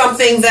quick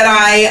something that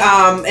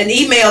an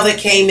email that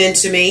came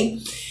into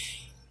me.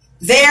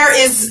 There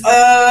is,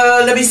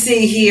 let me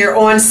see here,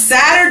 on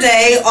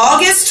Saturday,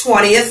 August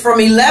 20th from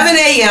 11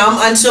 a.m.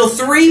 until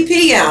 3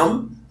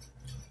 p.m.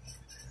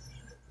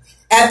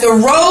 at the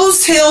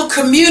Rose Hill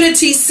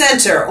Community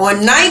Center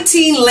on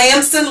 19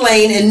 Lamson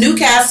Lane in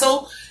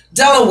Newcastle,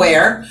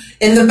 Delaware,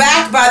 in the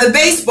back by the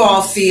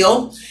baseball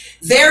field.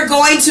 They're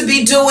going to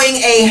be doing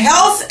a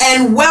health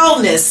and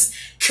wellness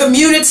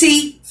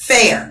community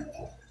fair.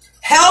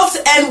 Health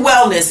and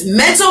wellness,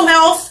 mental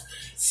health,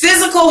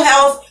 physical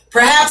health,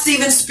 perhaps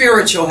even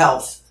spiritual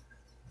health.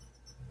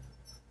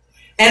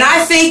 And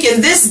I think in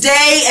this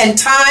day and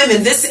time,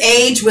 in this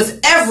age, with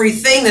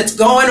everything that's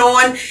going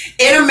on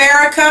in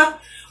America,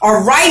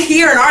 or right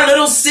here in our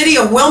little city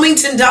of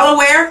Wilmington,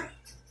 Delaware,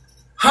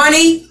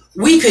 honey,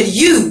 we could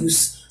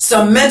use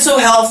some mental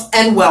health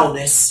and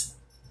wellness.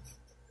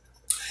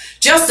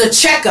 Just a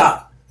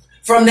checkup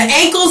from the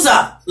ankles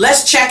up.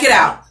 Let's check it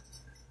out.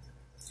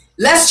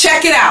 Let's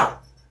check it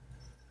out.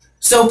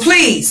 So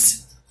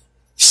please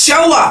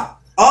show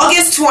up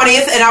August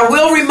 20th, and I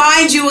will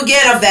remind you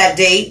again of that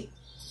date.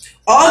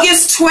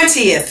 August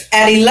 20th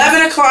at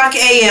 11 o'clock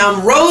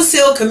a.m., Rose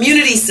Hill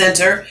Community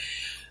Center,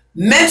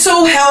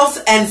 mental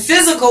health and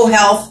physical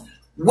health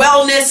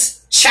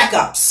wellness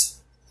checkups.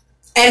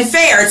 And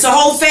fair, it's a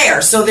whole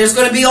fair. So there's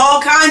going to be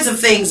all kinds of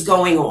things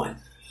going on.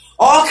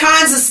 All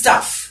kinds of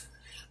stuff.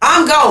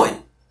 I'm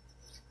going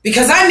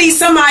because I need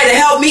somebody to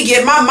help me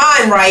get my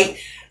mind right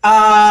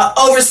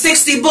over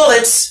 60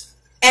 bullets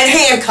and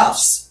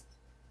handcuffs.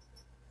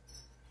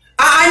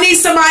 I need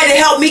somebody to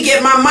help me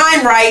get my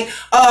mind right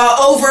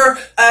over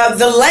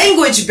the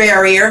language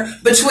barrier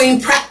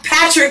between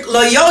Patrick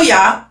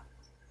Loyola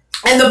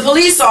and the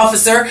police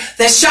officer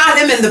that shot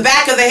him in the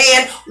back of the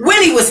head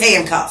when he was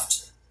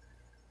handcuffed.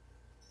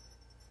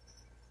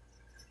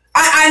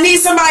 I need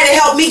somebody to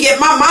help me get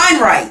my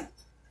mind right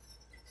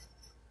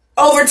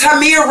over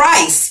Tamir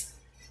Rice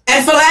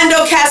and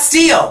Philando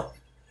Castile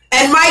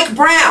and Mike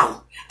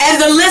Brown.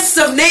 And the list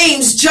of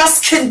names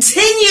just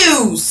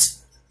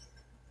continues.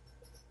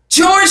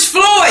 George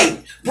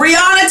Floyd,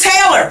 Breonna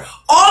Taylor,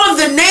 all of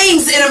the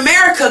names in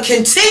America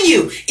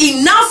continue.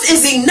 Enough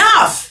is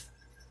enough.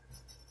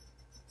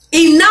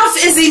 Enough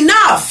is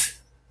enough.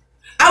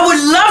 I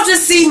would love to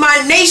see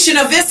my Nation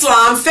of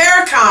Islam,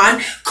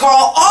 Farrakhan,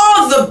 call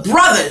all the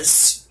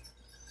brothers,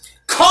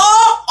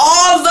 Call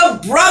all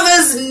the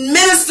brothers,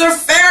 Minister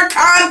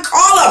Farrakhan,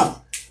 call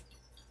them.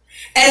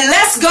 And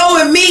let's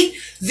go and meet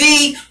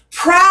the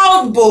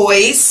Proud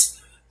Boys,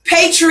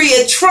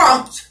 Patriot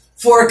Trump,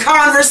 for a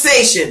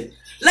conversation.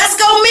 Let's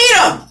go meet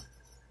them.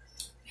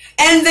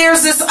 And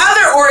there's this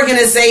other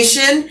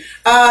organization,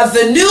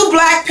 the New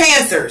Black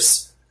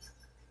Panthers.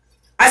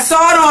 I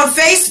saw it on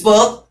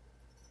Facebook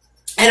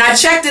and I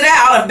checked it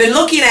out. I've been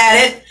looking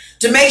at it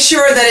to make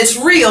sure that it's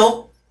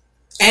real,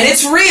 and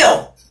it's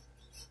real.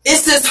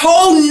 It's this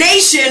whole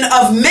nation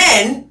of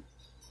men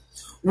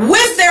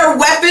with their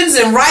weapons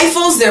and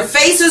rifles. Their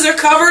faces are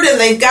covered and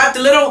they've got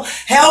the little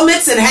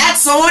helmets and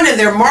hats on, and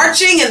they're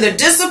marching and they're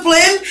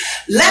disciplined.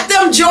 Let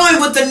them join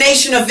with the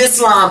Nation of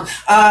Islam.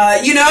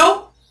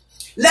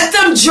 Let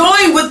them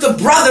join with the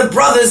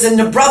brothers and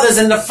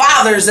the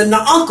fathers and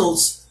the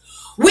uncles.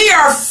 We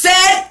are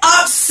fed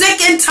up,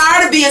 sick and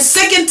tired of being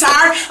sick and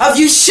tired of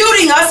you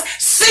shooting us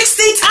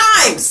 60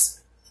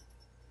 times.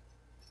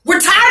 We're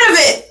tired of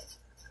it.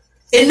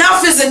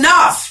 Enough is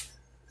enough.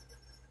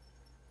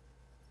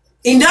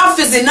 Enough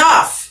is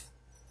enough.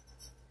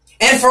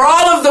 And for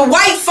all of the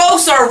white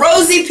folks or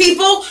rosy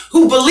people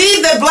who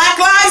believe that Black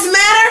Lives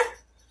Matter,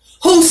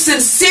 who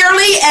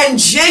sincerely and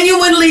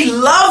genuinely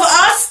love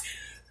us,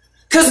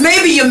 because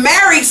maybe you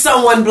married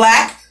someone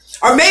black,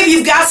 or maybe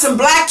you've got some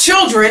black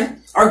children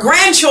or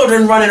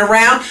grandchildren running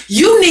around,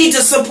 you need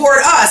to support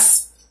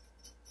us.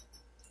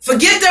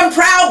 Forget them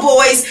Proud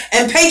Boys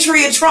and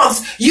Patriot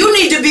Trumps. You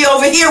need to be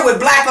over here with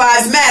Black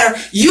Lives Matter.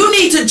 You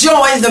need to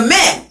join the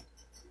men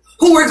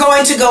who are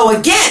going to go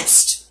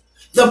against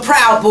the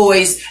Proud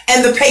Boys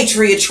and the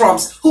Patriot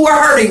Trumps who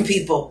are hurting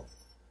people.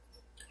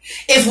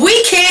 If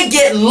we can't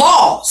get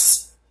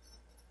laws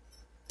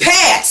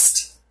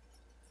passed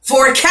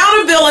for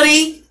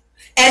accountability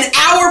and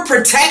our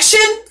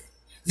protection,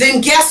 then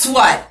guess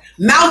what?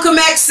 Malcolm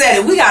X said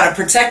it. We got to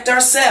protect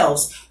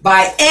ourselves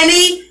by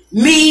any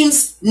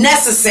means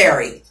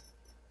necessary.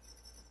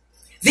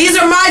 These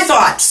are my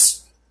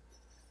thoughts.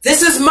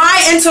 This is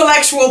my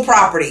intellectual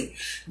property.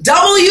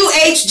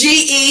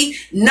 WHGE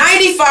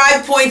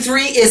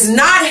 95.3 is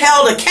not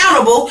held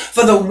accountable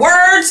for the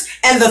words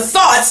and the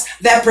thoughts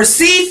that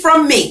proceed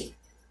from me.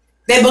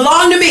 They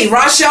belong to me,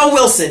 Rochelle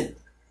Wilson.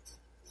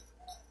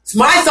 It's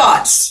my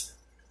thoughts.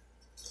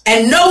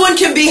 And no one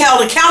can be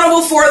held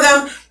accountable for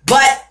them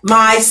but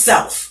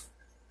myself.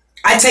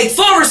 I take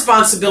full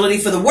responsibility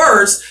for the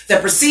words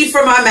that proceed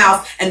from my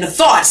mouth and the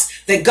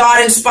thoughts that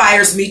God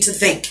inspires me to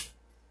think.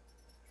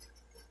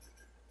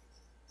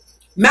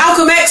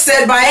 Malcolm X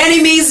said, by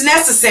any means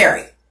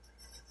necessary.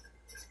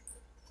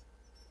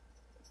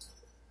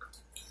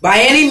 By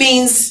any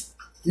means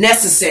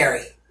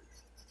necessary.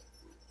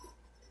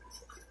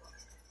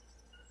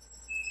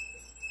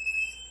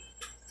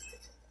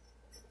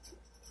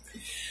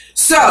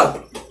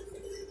 So,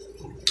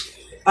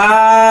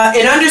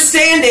 in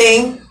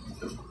understanding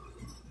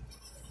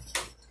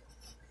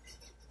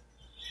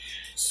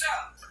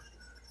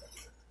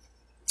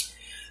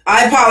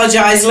I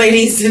apologize,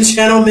 ladies and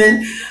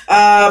gentlemen.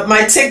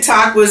 My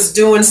TikTok was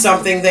doing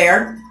something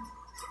there,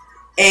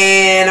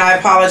 and I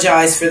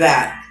apologize for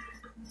that.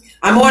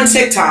 I'm on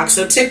TikTok,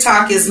 so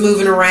TikTok is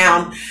moving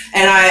around,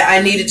 and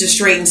I needed to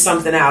straighten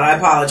something out. I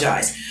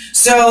apologize.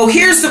 So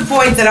here's the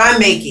point that I'm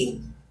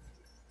making,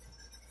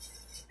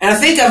 and I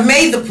think I've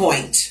made the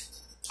point.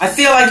 I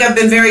feel like I've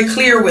been very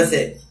clear with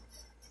it.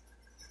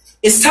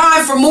 It's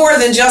time for more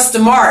than just a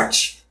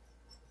march.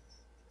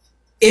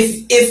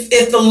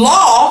 If the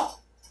law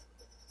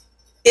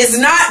is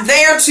not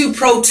there to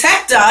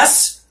protect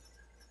us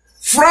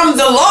from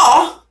the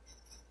law,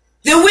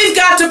 then we've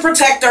got to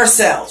protect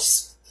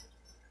ourselves.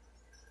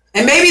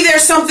 And maybe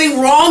there's something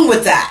wrong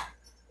with that.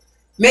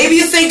 Maybe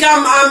you think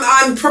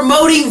I'm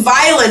promoting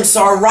violence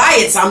or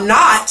riots. I'm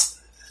not.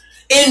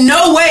 In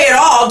no way at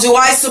all do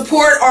I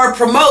support or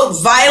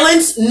promote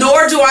violence,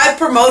 nor do I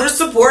promote or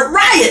support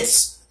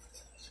riots.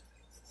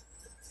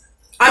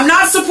 I'm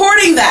not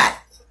supporting that.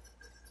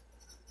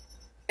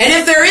 And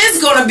if there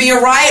is going to be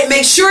a riot,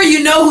 make sure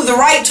you know who the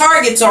right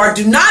targets are.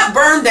 Do not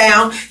burn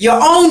down your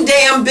own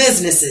damn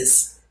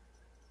businesses.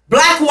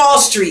 Black Wall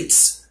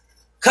Streets.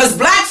 Because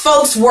black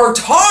folks worked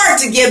hard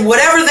to get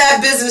whatever that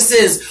business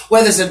is,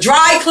 whether it's a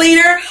dry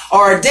cleaner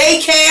or a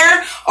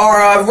daycare or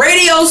a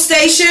radio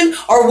station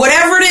or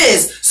whatever it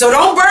is. So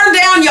don't burn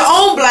down your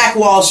own Black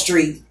Wall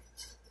Street.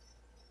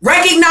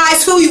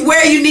 Recognize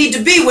where you need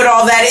to be with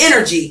all that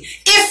energy.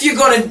 If you're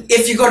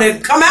going to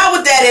come out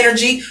with that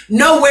energy,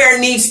 know where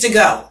it needs to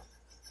go.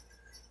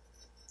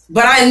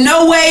 But in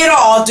no way at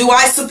all do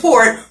I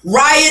support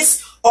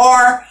riots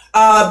or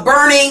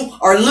burning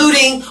or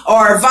looting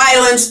or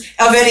violence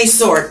of any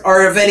sort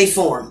or of any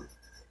form.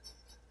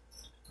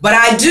 But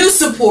I do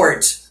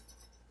support,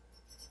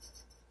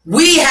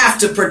 we have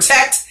to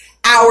protect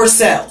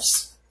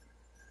ourselves.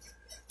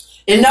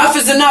 Enough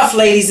is enough,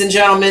 ladies and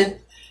gentlemen.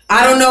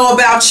 I don't know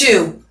about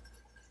you,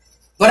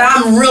 but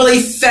I'm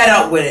really fed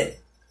up with it.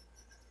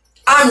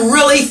 I'm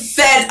really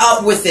fed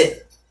up with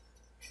it.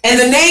 And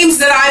the names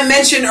that I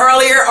mentioned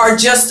earlier are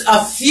just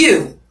a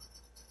few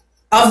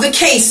of the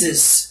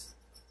cases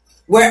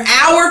where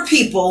our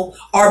people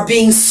are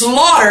being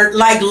slaughtered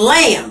like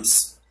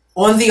lambs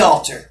on the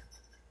altar.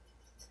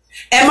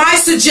 Am I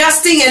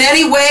suggesting in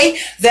any way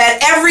that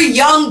every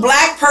young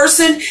black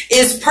person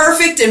is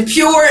perfect and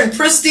pure and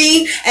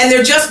pristine and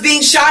they're just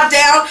being shot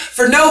down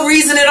for no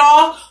reason at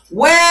all?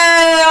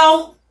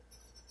 Well,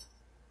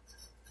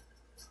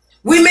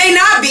 we may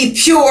not be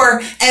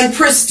pure and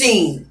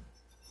pristine.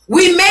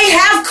 We may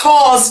have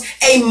caused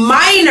a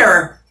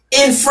minor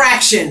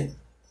infraction.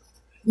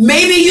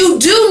 Maybe you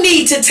do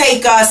need to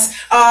take us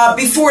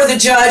before the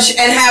judge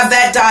and have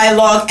that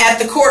dialogue at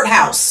the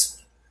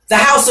courthouse, the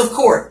house of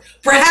court.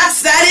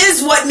 Perhaps that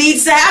is what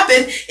needs to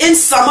happen in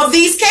some of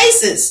these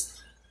cases.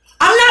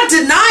 I'm not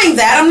denying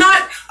that. I'm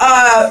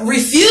not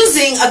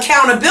refusing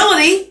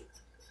accountability.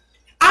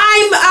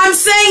 I'm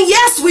saying,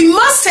 yes, we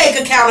must take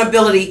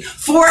accountability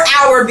for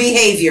our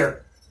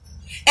behavior.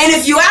 And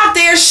if you out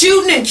there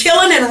shooting and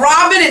killing and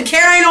robbing and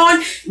carrying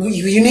on,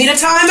 you need a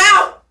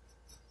timeout.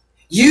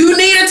 You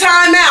need a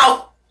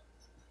timeout.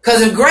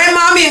 Because if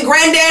grandmommy and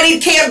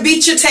granddaddy can't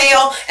beat your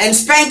tail and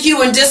spank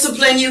you and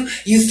discipline you,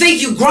 you think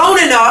you've grown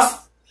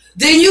enough,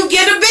 then you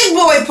get a big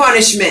boy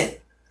punishment.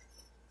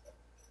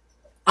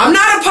 I'm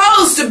not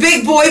opposed to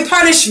big boy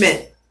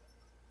punishment,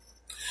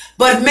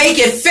 but make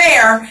it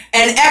fair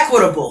and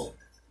equitable.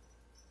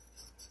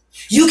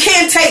 You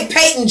can't take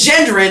Peyton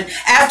Gendron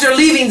after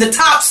leaving the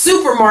top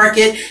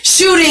supermarket,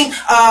 shooting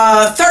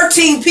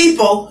 13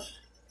 people,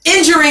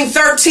 injuring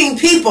 13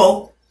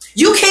 people.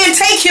 You can't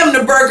take him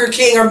to Burger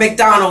King or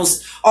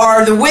McDonald's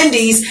or the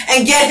Wendy's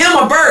and get him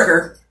a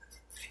burger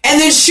and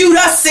then shoot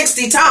us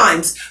 60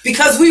 times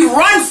because we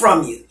run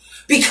from you.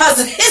 Because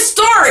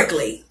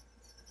historically,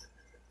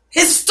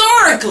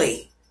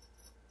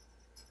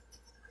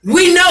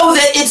 we know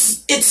that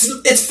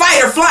it's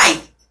fight or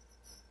flight.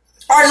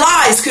 Our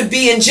lives could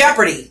be in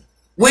jeopardy.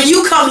 When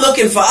you come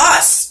looking for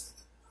us,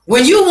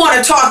 when you want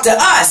to talk to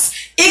us,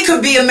 it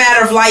could be a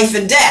matter of life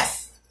and death.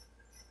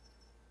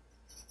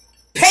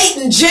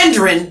 Peyton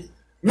Gendron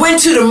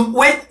went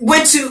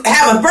to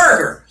have a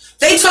burger.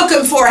 They took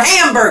him for a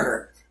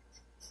hamburger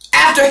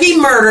after he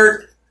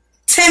murdered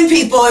 10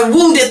 people and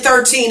wounded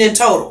 13 in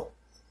total.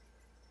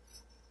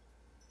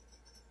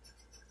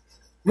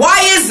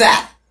 Why is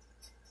that?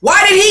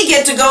 Why did he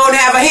get to go and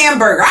have a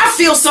hamburger? I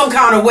feel some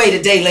kind of way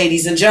today,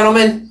 ladies and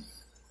gentlemen.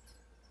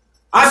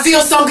 I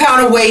feel some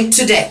kind of way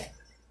today.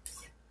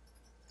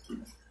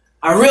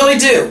 I really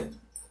do.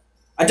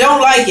 I don't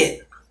like it.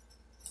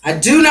 I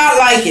do not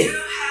like it.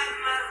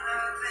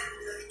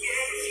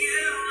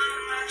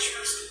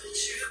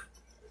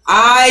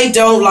 I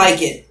don't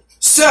like it.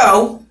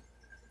 So,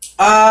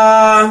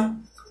 we're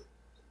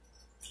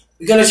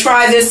going to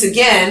try this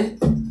again.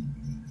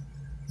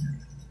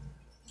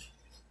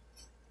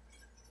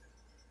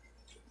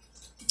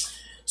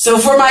 So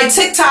for my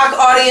TikTok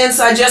audience,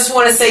 I just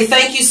want to say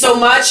thank you so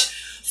much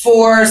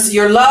for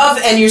your love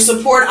and your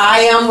support.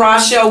 I am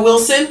Rochelle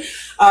Wilson,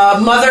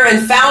 mother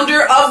and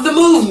founder of the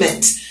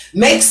movement.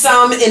 Make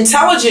some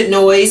intelligent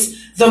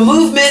noise, the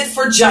movement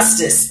for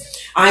justice.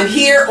 I'm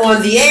here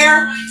on the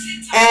air,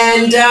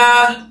 and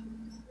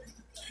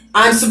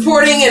I'm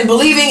supporting and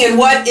believing in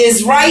what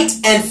is right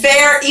and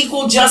fair,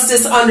 equal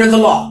justice under the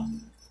law.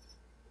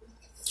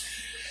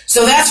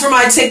 So that's for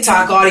my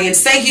TikTok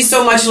audience. Thank you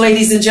so much,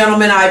 ladies and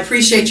gentlemen. I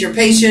appreciate your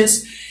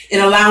patience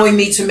in allowing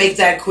me to make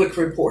that quick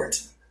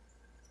report.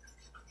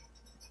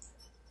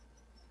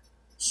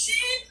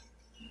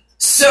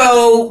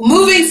 So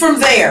moving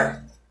from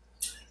there,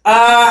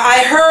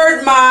 I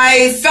heard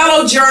my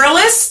fellow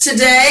journalists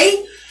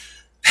today,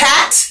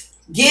 Pat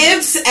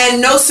Gibbs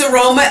and Nosa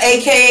Roma,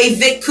 aka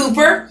Vic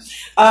Cooper.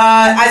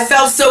 I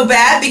felt so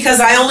bad because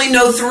I only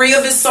know 3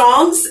 of his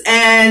songs,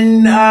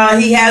 and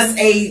he has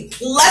a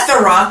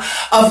plethora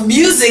of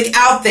music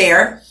out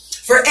there.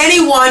 For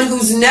anyone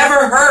who's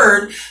never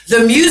heard the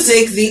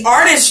music, the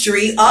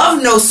artistry of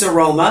Nosa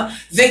Roma,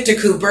 Victor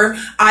Cooper,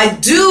 I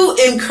do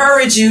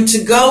encourage you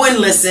to go and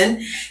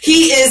listen.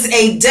 He is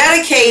a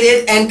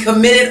dedicated and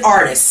committed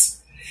artist.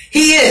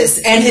 He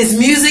is, and his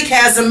music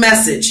has a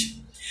message.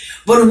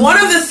 But one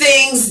of the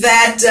things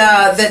that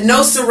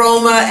Nosa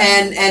Roma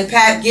and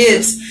Pat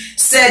Gibbs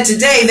said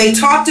today, they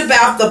talked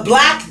about the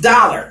black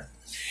dollar.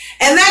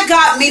 And that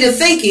got me to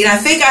thinking. I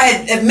think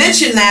I had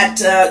mentioned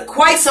that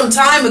quite some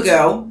time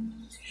ago.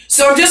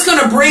 So I'm just going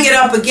to bring it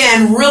up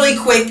again really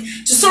quick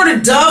to sort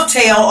of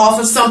dovetail off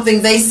of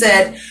something they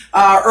said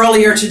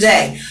earlier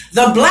today.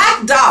 The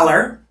black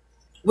dollar,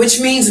 which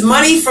means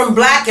money from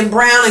black and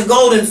brown and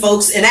golden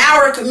folks in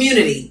our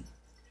community,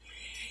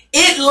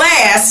 it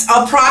lasts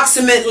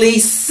approximately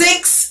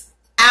 6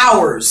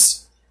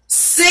 hours.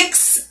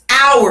 6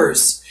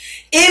 hours.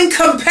 In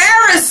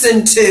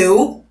comparison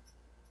to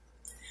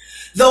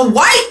the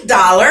white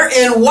dollar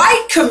in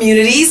white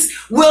communities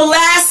will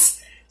last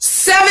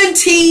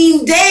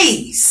 17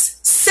 days.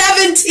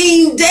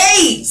 17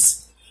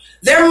 days.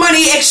 Their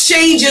money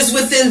exchanges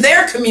within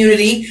their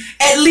community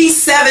at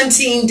least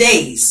 17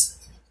 days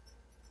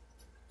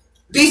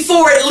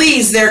before it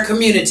leaves their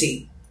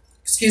community.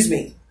 Excuse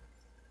me.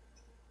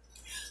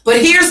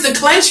 But here's the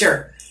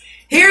clincher.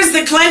 Here's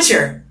the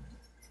clincher.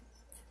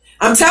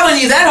 I'm telling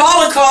you, that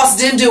Holocaust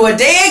didn't do a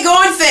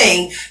daggone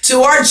thing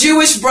to our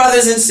Jewish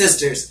brothers and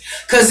sisters.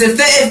 Because if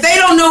they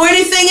don't know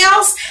anything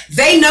else,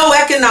 they know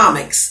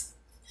economics.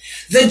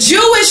 The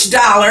Jewish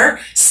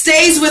dollar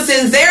stays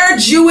within their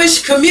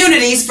Jewish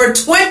communities for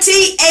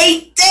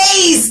 28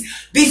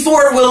 days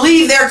before it will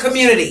leave their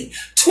community.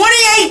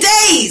 28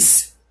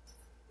 days.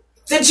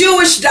 The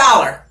Jewish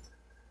dollar.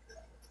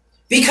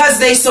 Because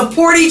they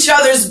support each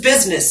other's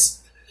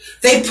business.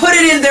 They put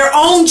it in their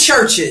own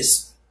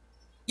churches.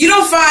 You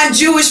don't find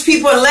Jewish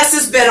people unless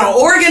it's been an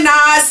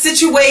organized,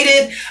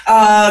 situated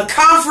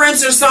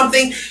conference or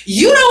something.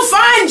 You don't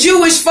find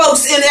Jewish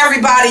folks in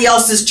everybody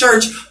else's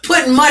church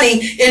putting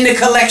money in the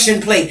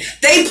collection plate.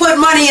 They put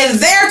money in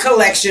their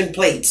collection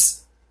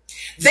plates.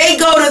 They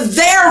go to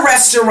their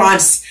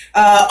restaurants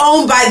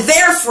owned by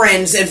their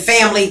friends and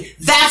family.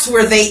 That's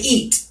where they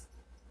eat.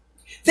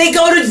 They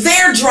go to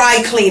their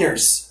dry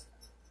cleaners.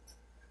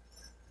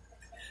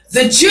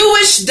 The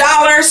Jewish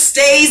dollar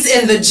stays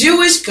in the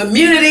Jewish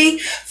community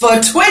for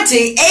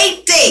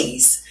 28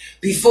 days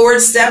before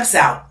it steps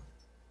out.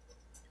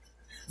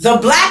 The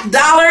black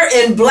dollar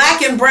in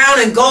black and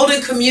brown and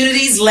golden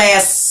communities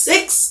lasts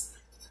 6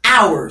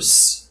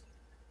 hours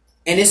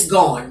and it's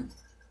gone.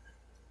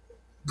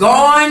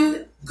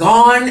 Gone,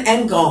 gone,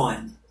 and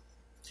gone.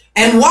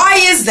 And why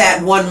is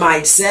that, one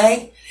might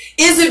say?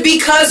 Is it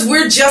because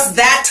we're just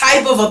that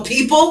type of a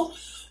people?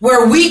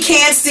 Where we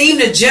can't seem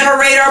to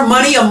generate our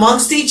money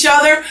amongst each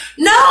other?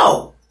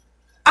 No,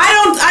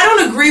 I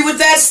don't agree with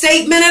that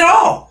statement at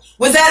all,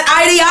 with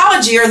that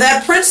ideology or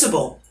that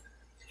principle.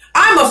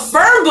 I'm a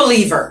firm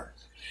believer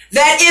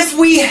that if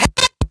we had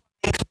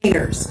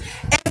cleaners,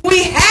 if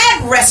we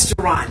had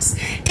restaurants,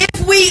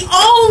 if we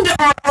owned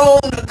our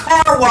own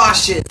car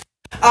washes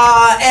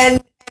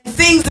and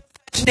things of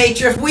such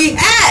nature, if we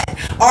had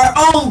our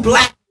own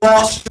Black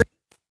Wall Street,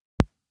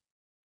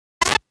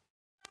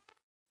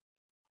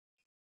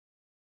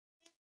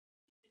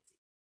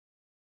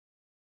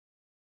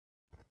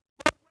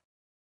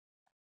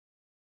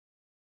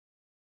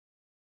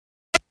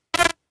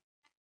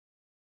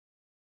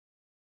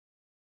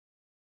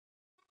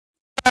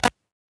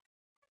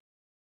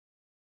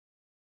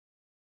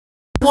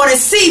 want to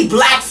see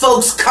black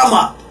folks come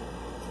up.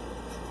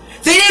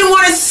 They didn't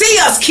want to see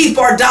us keep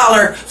our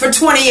dollar for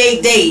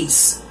 28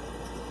 days.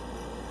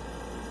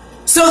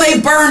 So they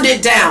burned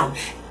it down.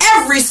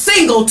 Every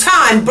single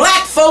time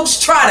black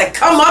folks try to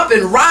come up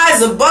and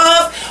rise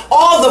above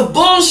all the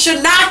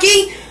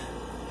bullshinaki,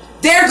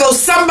 there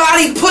goes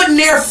somebody putting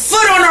their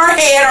foot on our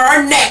head or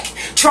our neck,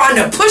 trying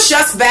to push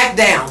us back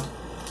down.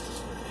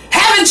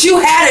 Haven't you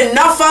had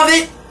enough of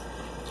it?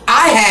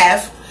 I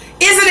have.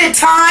 Isn't it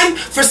time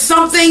for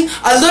something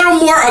a little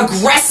more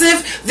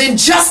aggressive than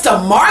just a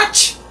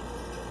march?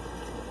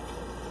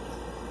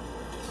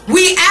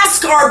 We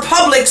ask our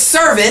public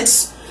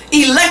servants,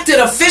 elected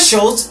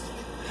officials,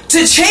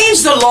 to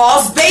change the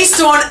laws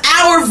based on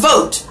our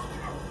vote.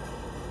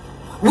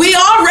 We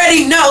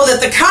already know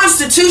that the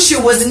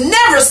Constitution was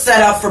never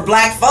set up for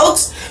black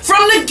folks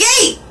from the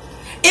gate.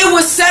 It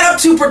was set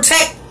up to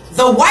protect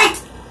the white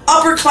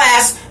upper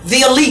class,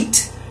 the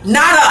elite,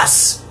 not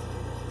us.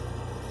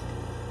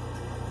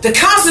 The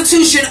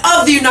Constitution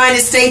of the United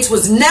States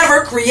was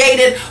never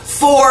created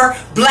for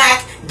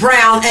black,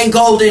 brown, and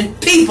golden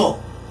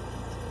people.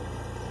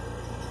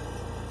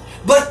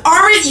 But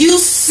aren't you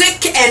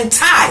sick and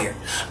tired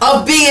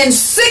of being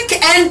sick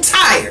and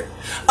tired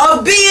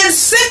of being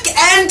sick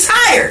and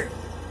tired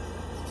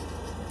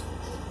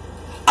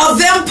of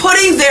them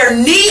putting their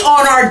knee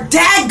on our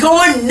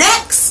daggone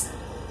necks?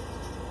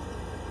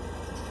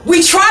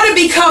 We try to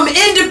become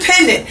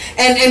independent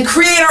and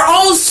create our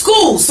own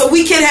schools so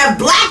we can have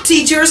black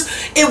teachers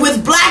and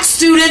with black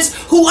students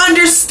who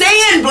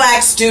understand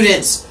black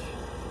students.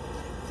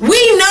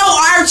 We know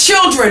our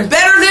children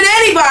better than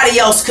anybody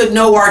else could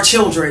know our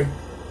children.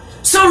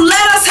 So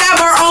let us have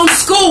our own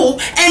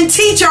school and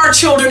teach our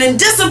children and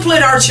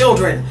discipline our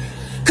children,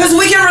 because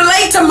we can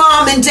relate to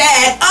mom and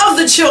dad of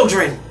the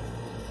children.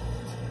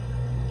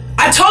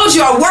 I told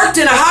you I worked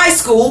in a high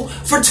school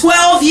for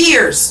 12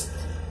 years.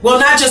 Well,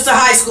 not just a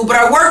high school, but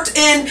I worked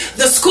in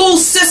the school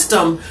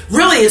system.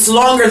 Really, it's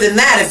longer than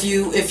that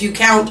if you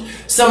count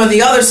some of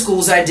the other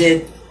schools I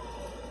did.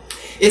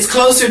 It's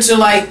closer to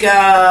like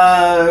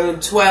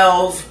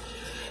 12,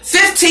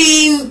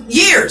 15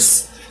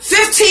 years.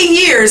 15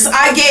 years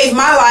I gave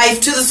my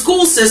life to the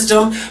school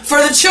system for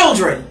the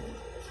children.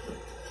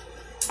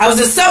 I was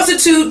a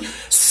substitute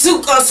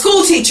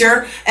school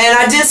teacher, and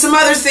I did some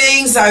other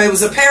things. I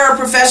was a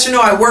paraprofessional.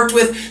 I worked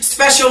with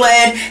special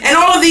ed and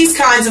all of these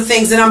kinds of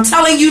things. And I'm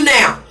telling you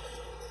now,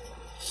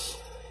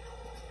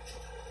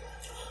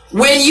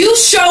 when you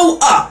show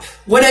up,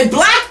 when a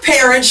black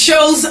parent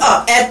shows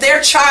up at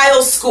their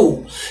child's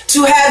school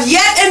to have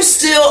yet and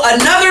still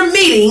another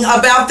meeting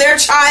about their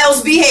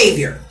child's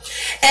behavior,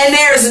 and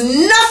there's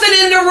nothing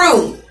in the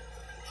room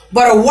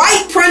but a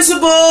white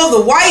principal,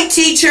 the white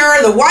teacher,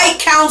 the white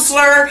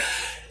counselor,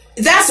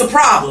 that's a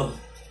problem.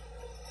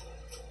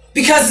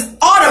 Because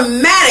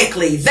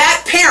automatically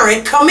that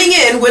parent coming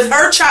in with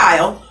her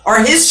child or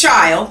his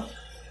child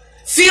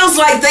feels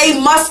like they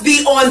must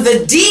be on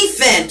the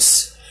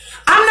defense.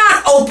 I'm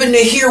not open to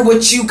hear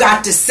what you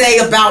got to say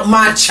about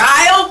my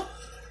child.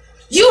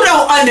 You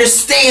don't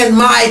understand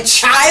my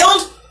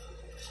child.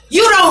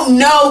 You don't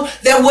know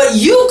that what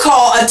you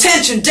call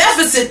attention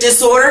deficit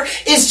disorder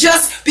is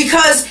just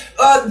because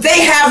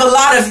they have a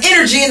lot of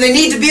energy and they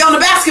need to be on the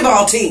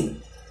basketball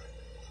team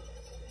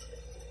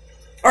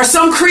or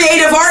some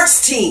creative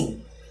arts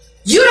team.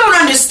 You don't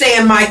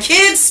understand my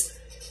kids.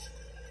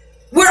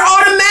 We're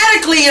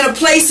automatically in a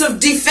place of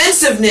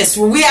defensiveness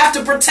where we have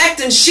to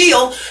protect and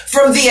shield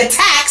from the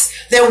attacks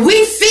that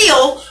we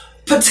feel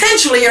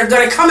potentially are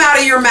going to come out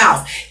of your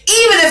mouth.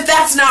 Even if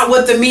that's not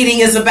what the meeting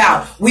is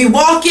about. We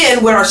walk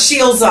in with our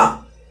shields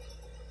up.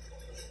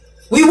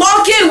 We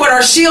walk in with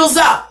our shields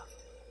up.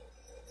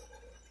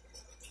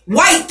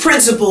 White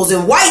principals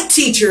and white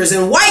teachers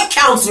and white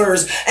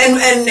counselors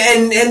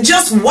and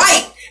just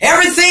white.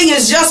 Everything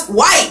is just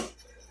white.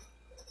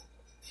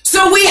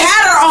 So we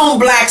had our own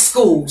black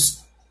schools.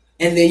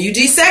 And then you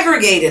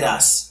desegregated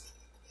us.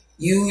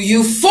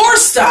 You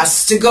forced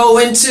us to go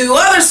into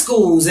other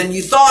schools, and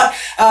you thought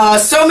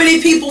so many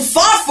people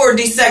fought for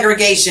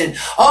desegregation.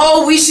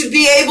 Oh, we should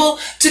be able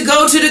to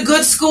go to the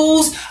good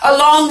schools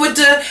along with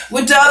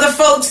the other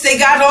folks. They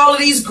got all of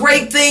these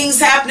great things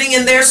happening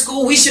in their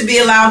school. We should be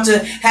allowed to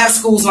have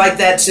schools like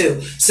that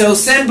too. So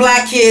send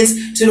black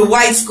kids to the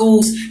white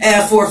schools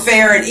for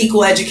fair and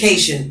equal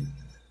education.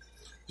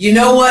 You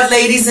know what,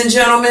 ladies and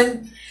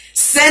gentlemen?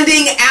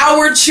 Sending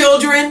our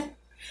children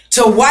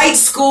to white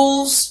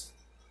schools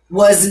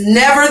was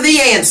never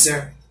the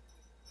answer.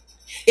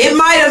 It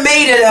might have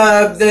made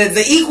it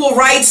the equal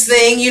rights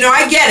thing. You know,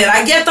 I get it.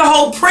 I get the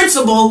whole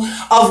principle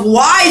of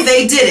why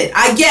they did it.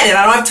 I get it.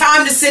 I don't have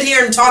time to sit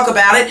here and talk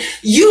about it.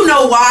 You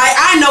know why.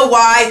 I know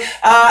why.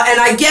 And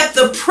I get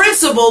the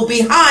principle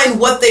behind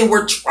what they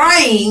were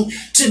trying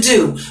to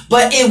do.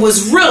 But it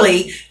was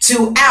really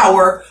to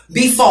our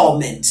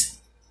befallment.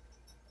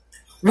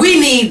 We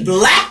need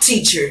black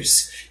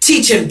teachers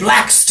teaching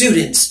black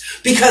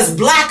students because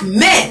black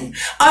men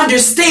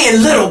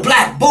understand little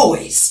black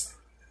boys.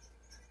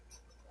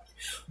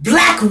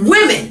 Black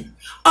women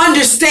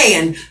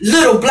understand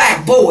little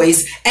black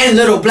boys and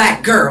little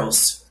black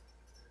girls.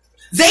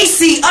 They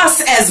see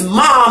us as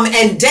mom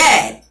and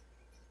dad.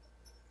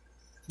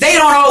 They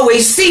don't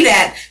always see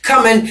that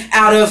coming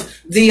out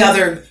of the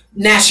other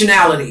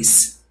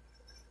nationalities.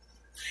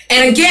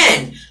 And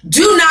again,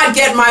 do not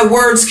get my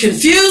words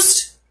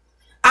confused.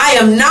 I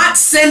am not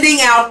sending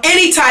out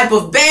any type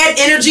of bad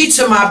energy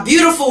to my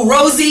beautiful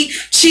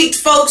rosy-cheeked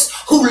folks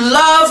who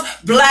love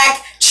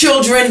black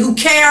children, who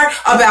care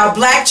about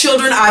black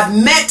children. I've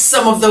met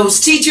some of those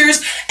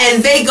teachers,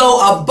 and they go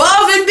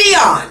above and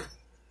beyond.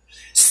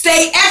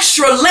 Stay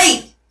extra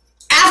late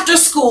after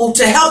school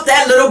to help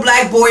that little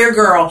black boy or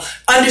girl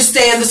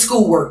understand the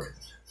schoolwork.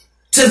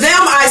 To them,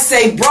 I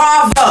say,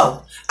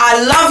 bravo.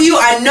 I love you.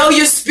 I know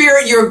your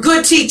spirit. You're a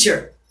good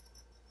teacher.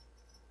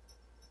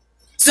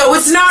 So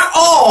it's not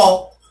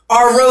all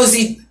our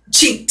rosy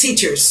cheek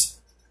teachers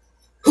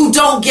who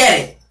don't get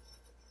it.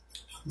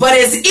 But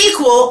as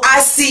equal,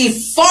 I see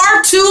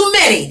far too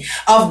many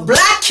of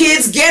black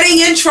kids getting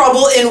in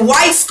trouble in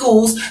white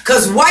schools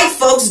because white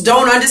folks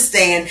don't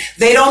understand.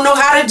 They don't know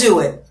how to do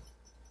it.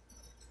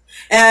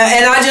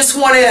 And I just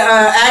want to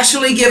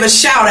actually give a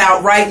shout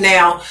out right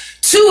now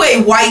to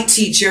a white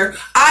teacher.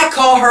 I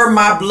call her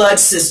my blood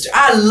sister.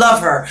 I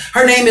love her.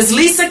 Her name is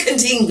Lisa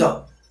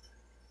Contingo.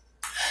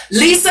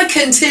 Lisa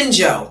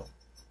Contingo.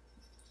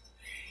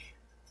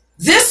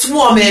 This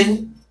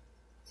woman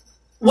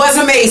was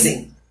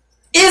amazing,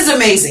 is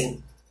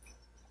amazing.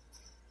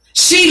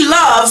 She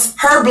loves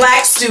her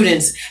black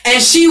students,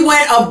 and she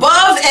went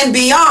above and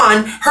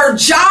beyond her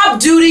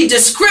job duty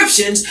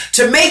descriptions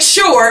to make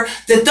sure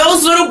that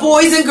those little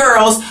boys and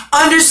girls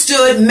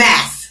understood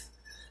math,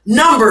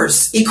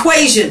 numbers,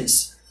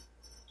 equations,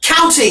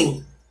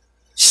 counting.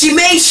 She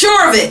made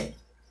sure of it.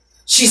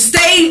 She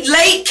stayed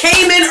late,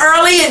 came in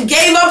early, and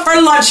gave up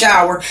her lunch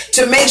hour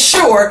to make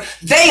sure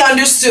they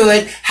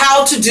understood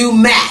how to do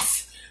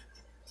math.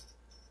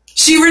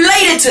 She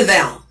related to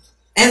them,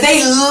 and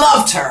they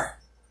loved her.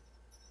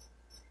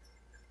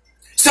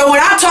 So when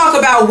I talk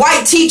about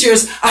white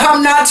teachers,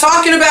 I'm not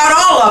talking about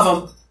all of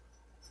them.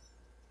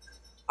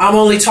 I'm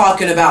only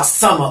talking about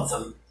some of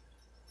them.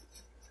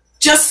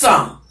 Just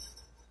some.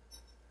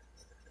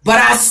 But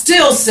I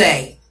still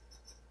say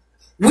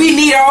we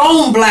need our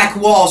own Black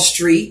Wall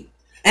Street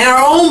and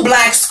our own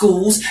black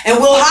schools, and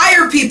we'll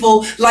hire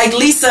people like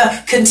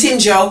Lisa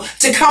Contingo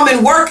to come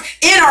and work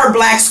in our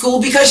black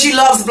school because she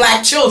loves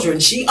black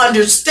children. She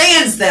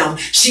understands them.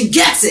 She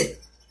gets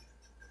it.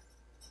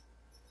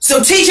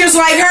 So teachers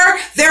like her,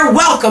 they're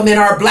welcome in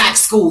our black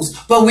schools,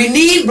 but we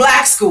need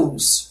black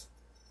schools.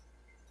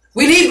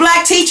 We need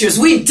black teachers.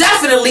 We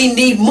definitely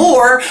need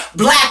more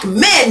black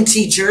men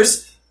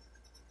teachers.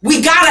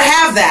 We got to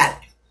have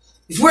that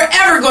if we're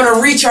ever going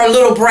to reach our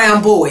little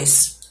brown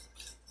boys.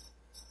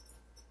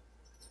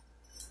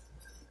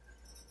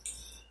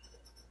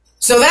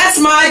 So that's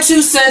my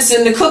 2 cents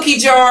in the cookie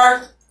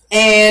jar,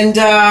 and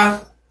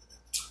I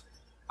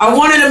I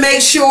wanted to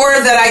make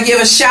sure that I give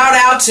a shout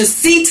out to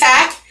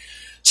CTAC,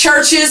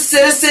 Churches,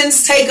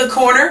 Citizens Take a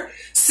Corner.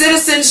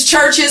 Citizens,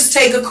 Churches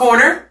Take a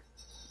Corner.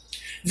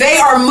 They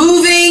are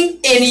moving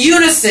in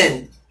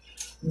unison,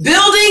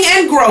 building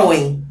and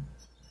growing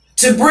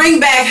to bring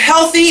back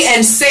healthy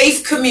and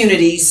safe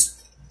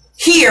communities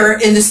here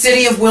in the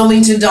city of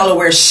Wilmington,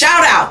 Delaware.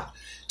 Shout out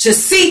to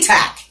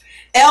CTAC,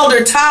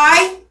 Elder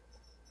Ty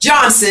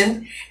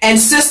Johnson, and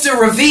Sister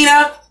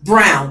Ravina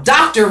Brown,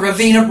 Dr.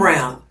 Ravina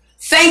Brown.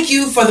 Thank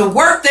you for the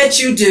work that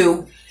you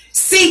do.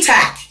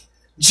 CTAC,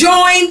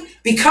 join,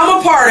 become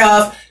a part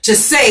of to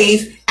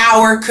save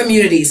our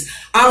communities.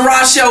 I'm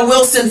Rochelle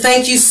Wilson.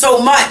 Thank you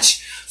so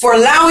much for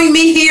allowing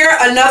me here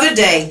another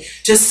day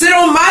to sit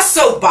on my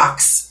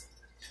soapbox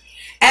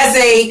as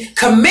a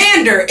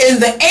commander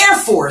in the Air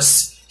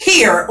Force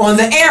here on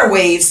the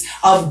airwaves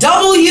of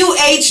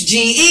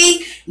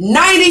WHGE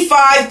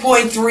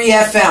 95.3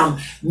 FM.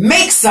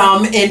 Make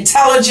some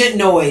intelligent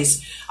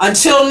noise.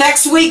 Until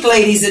next week,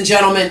 ladies and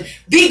gentlemen,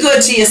 be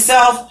good to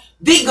yourself,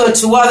 be good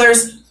to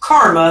others.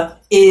 Karma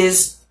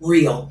is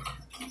real.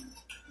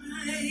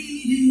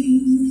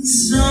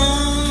 So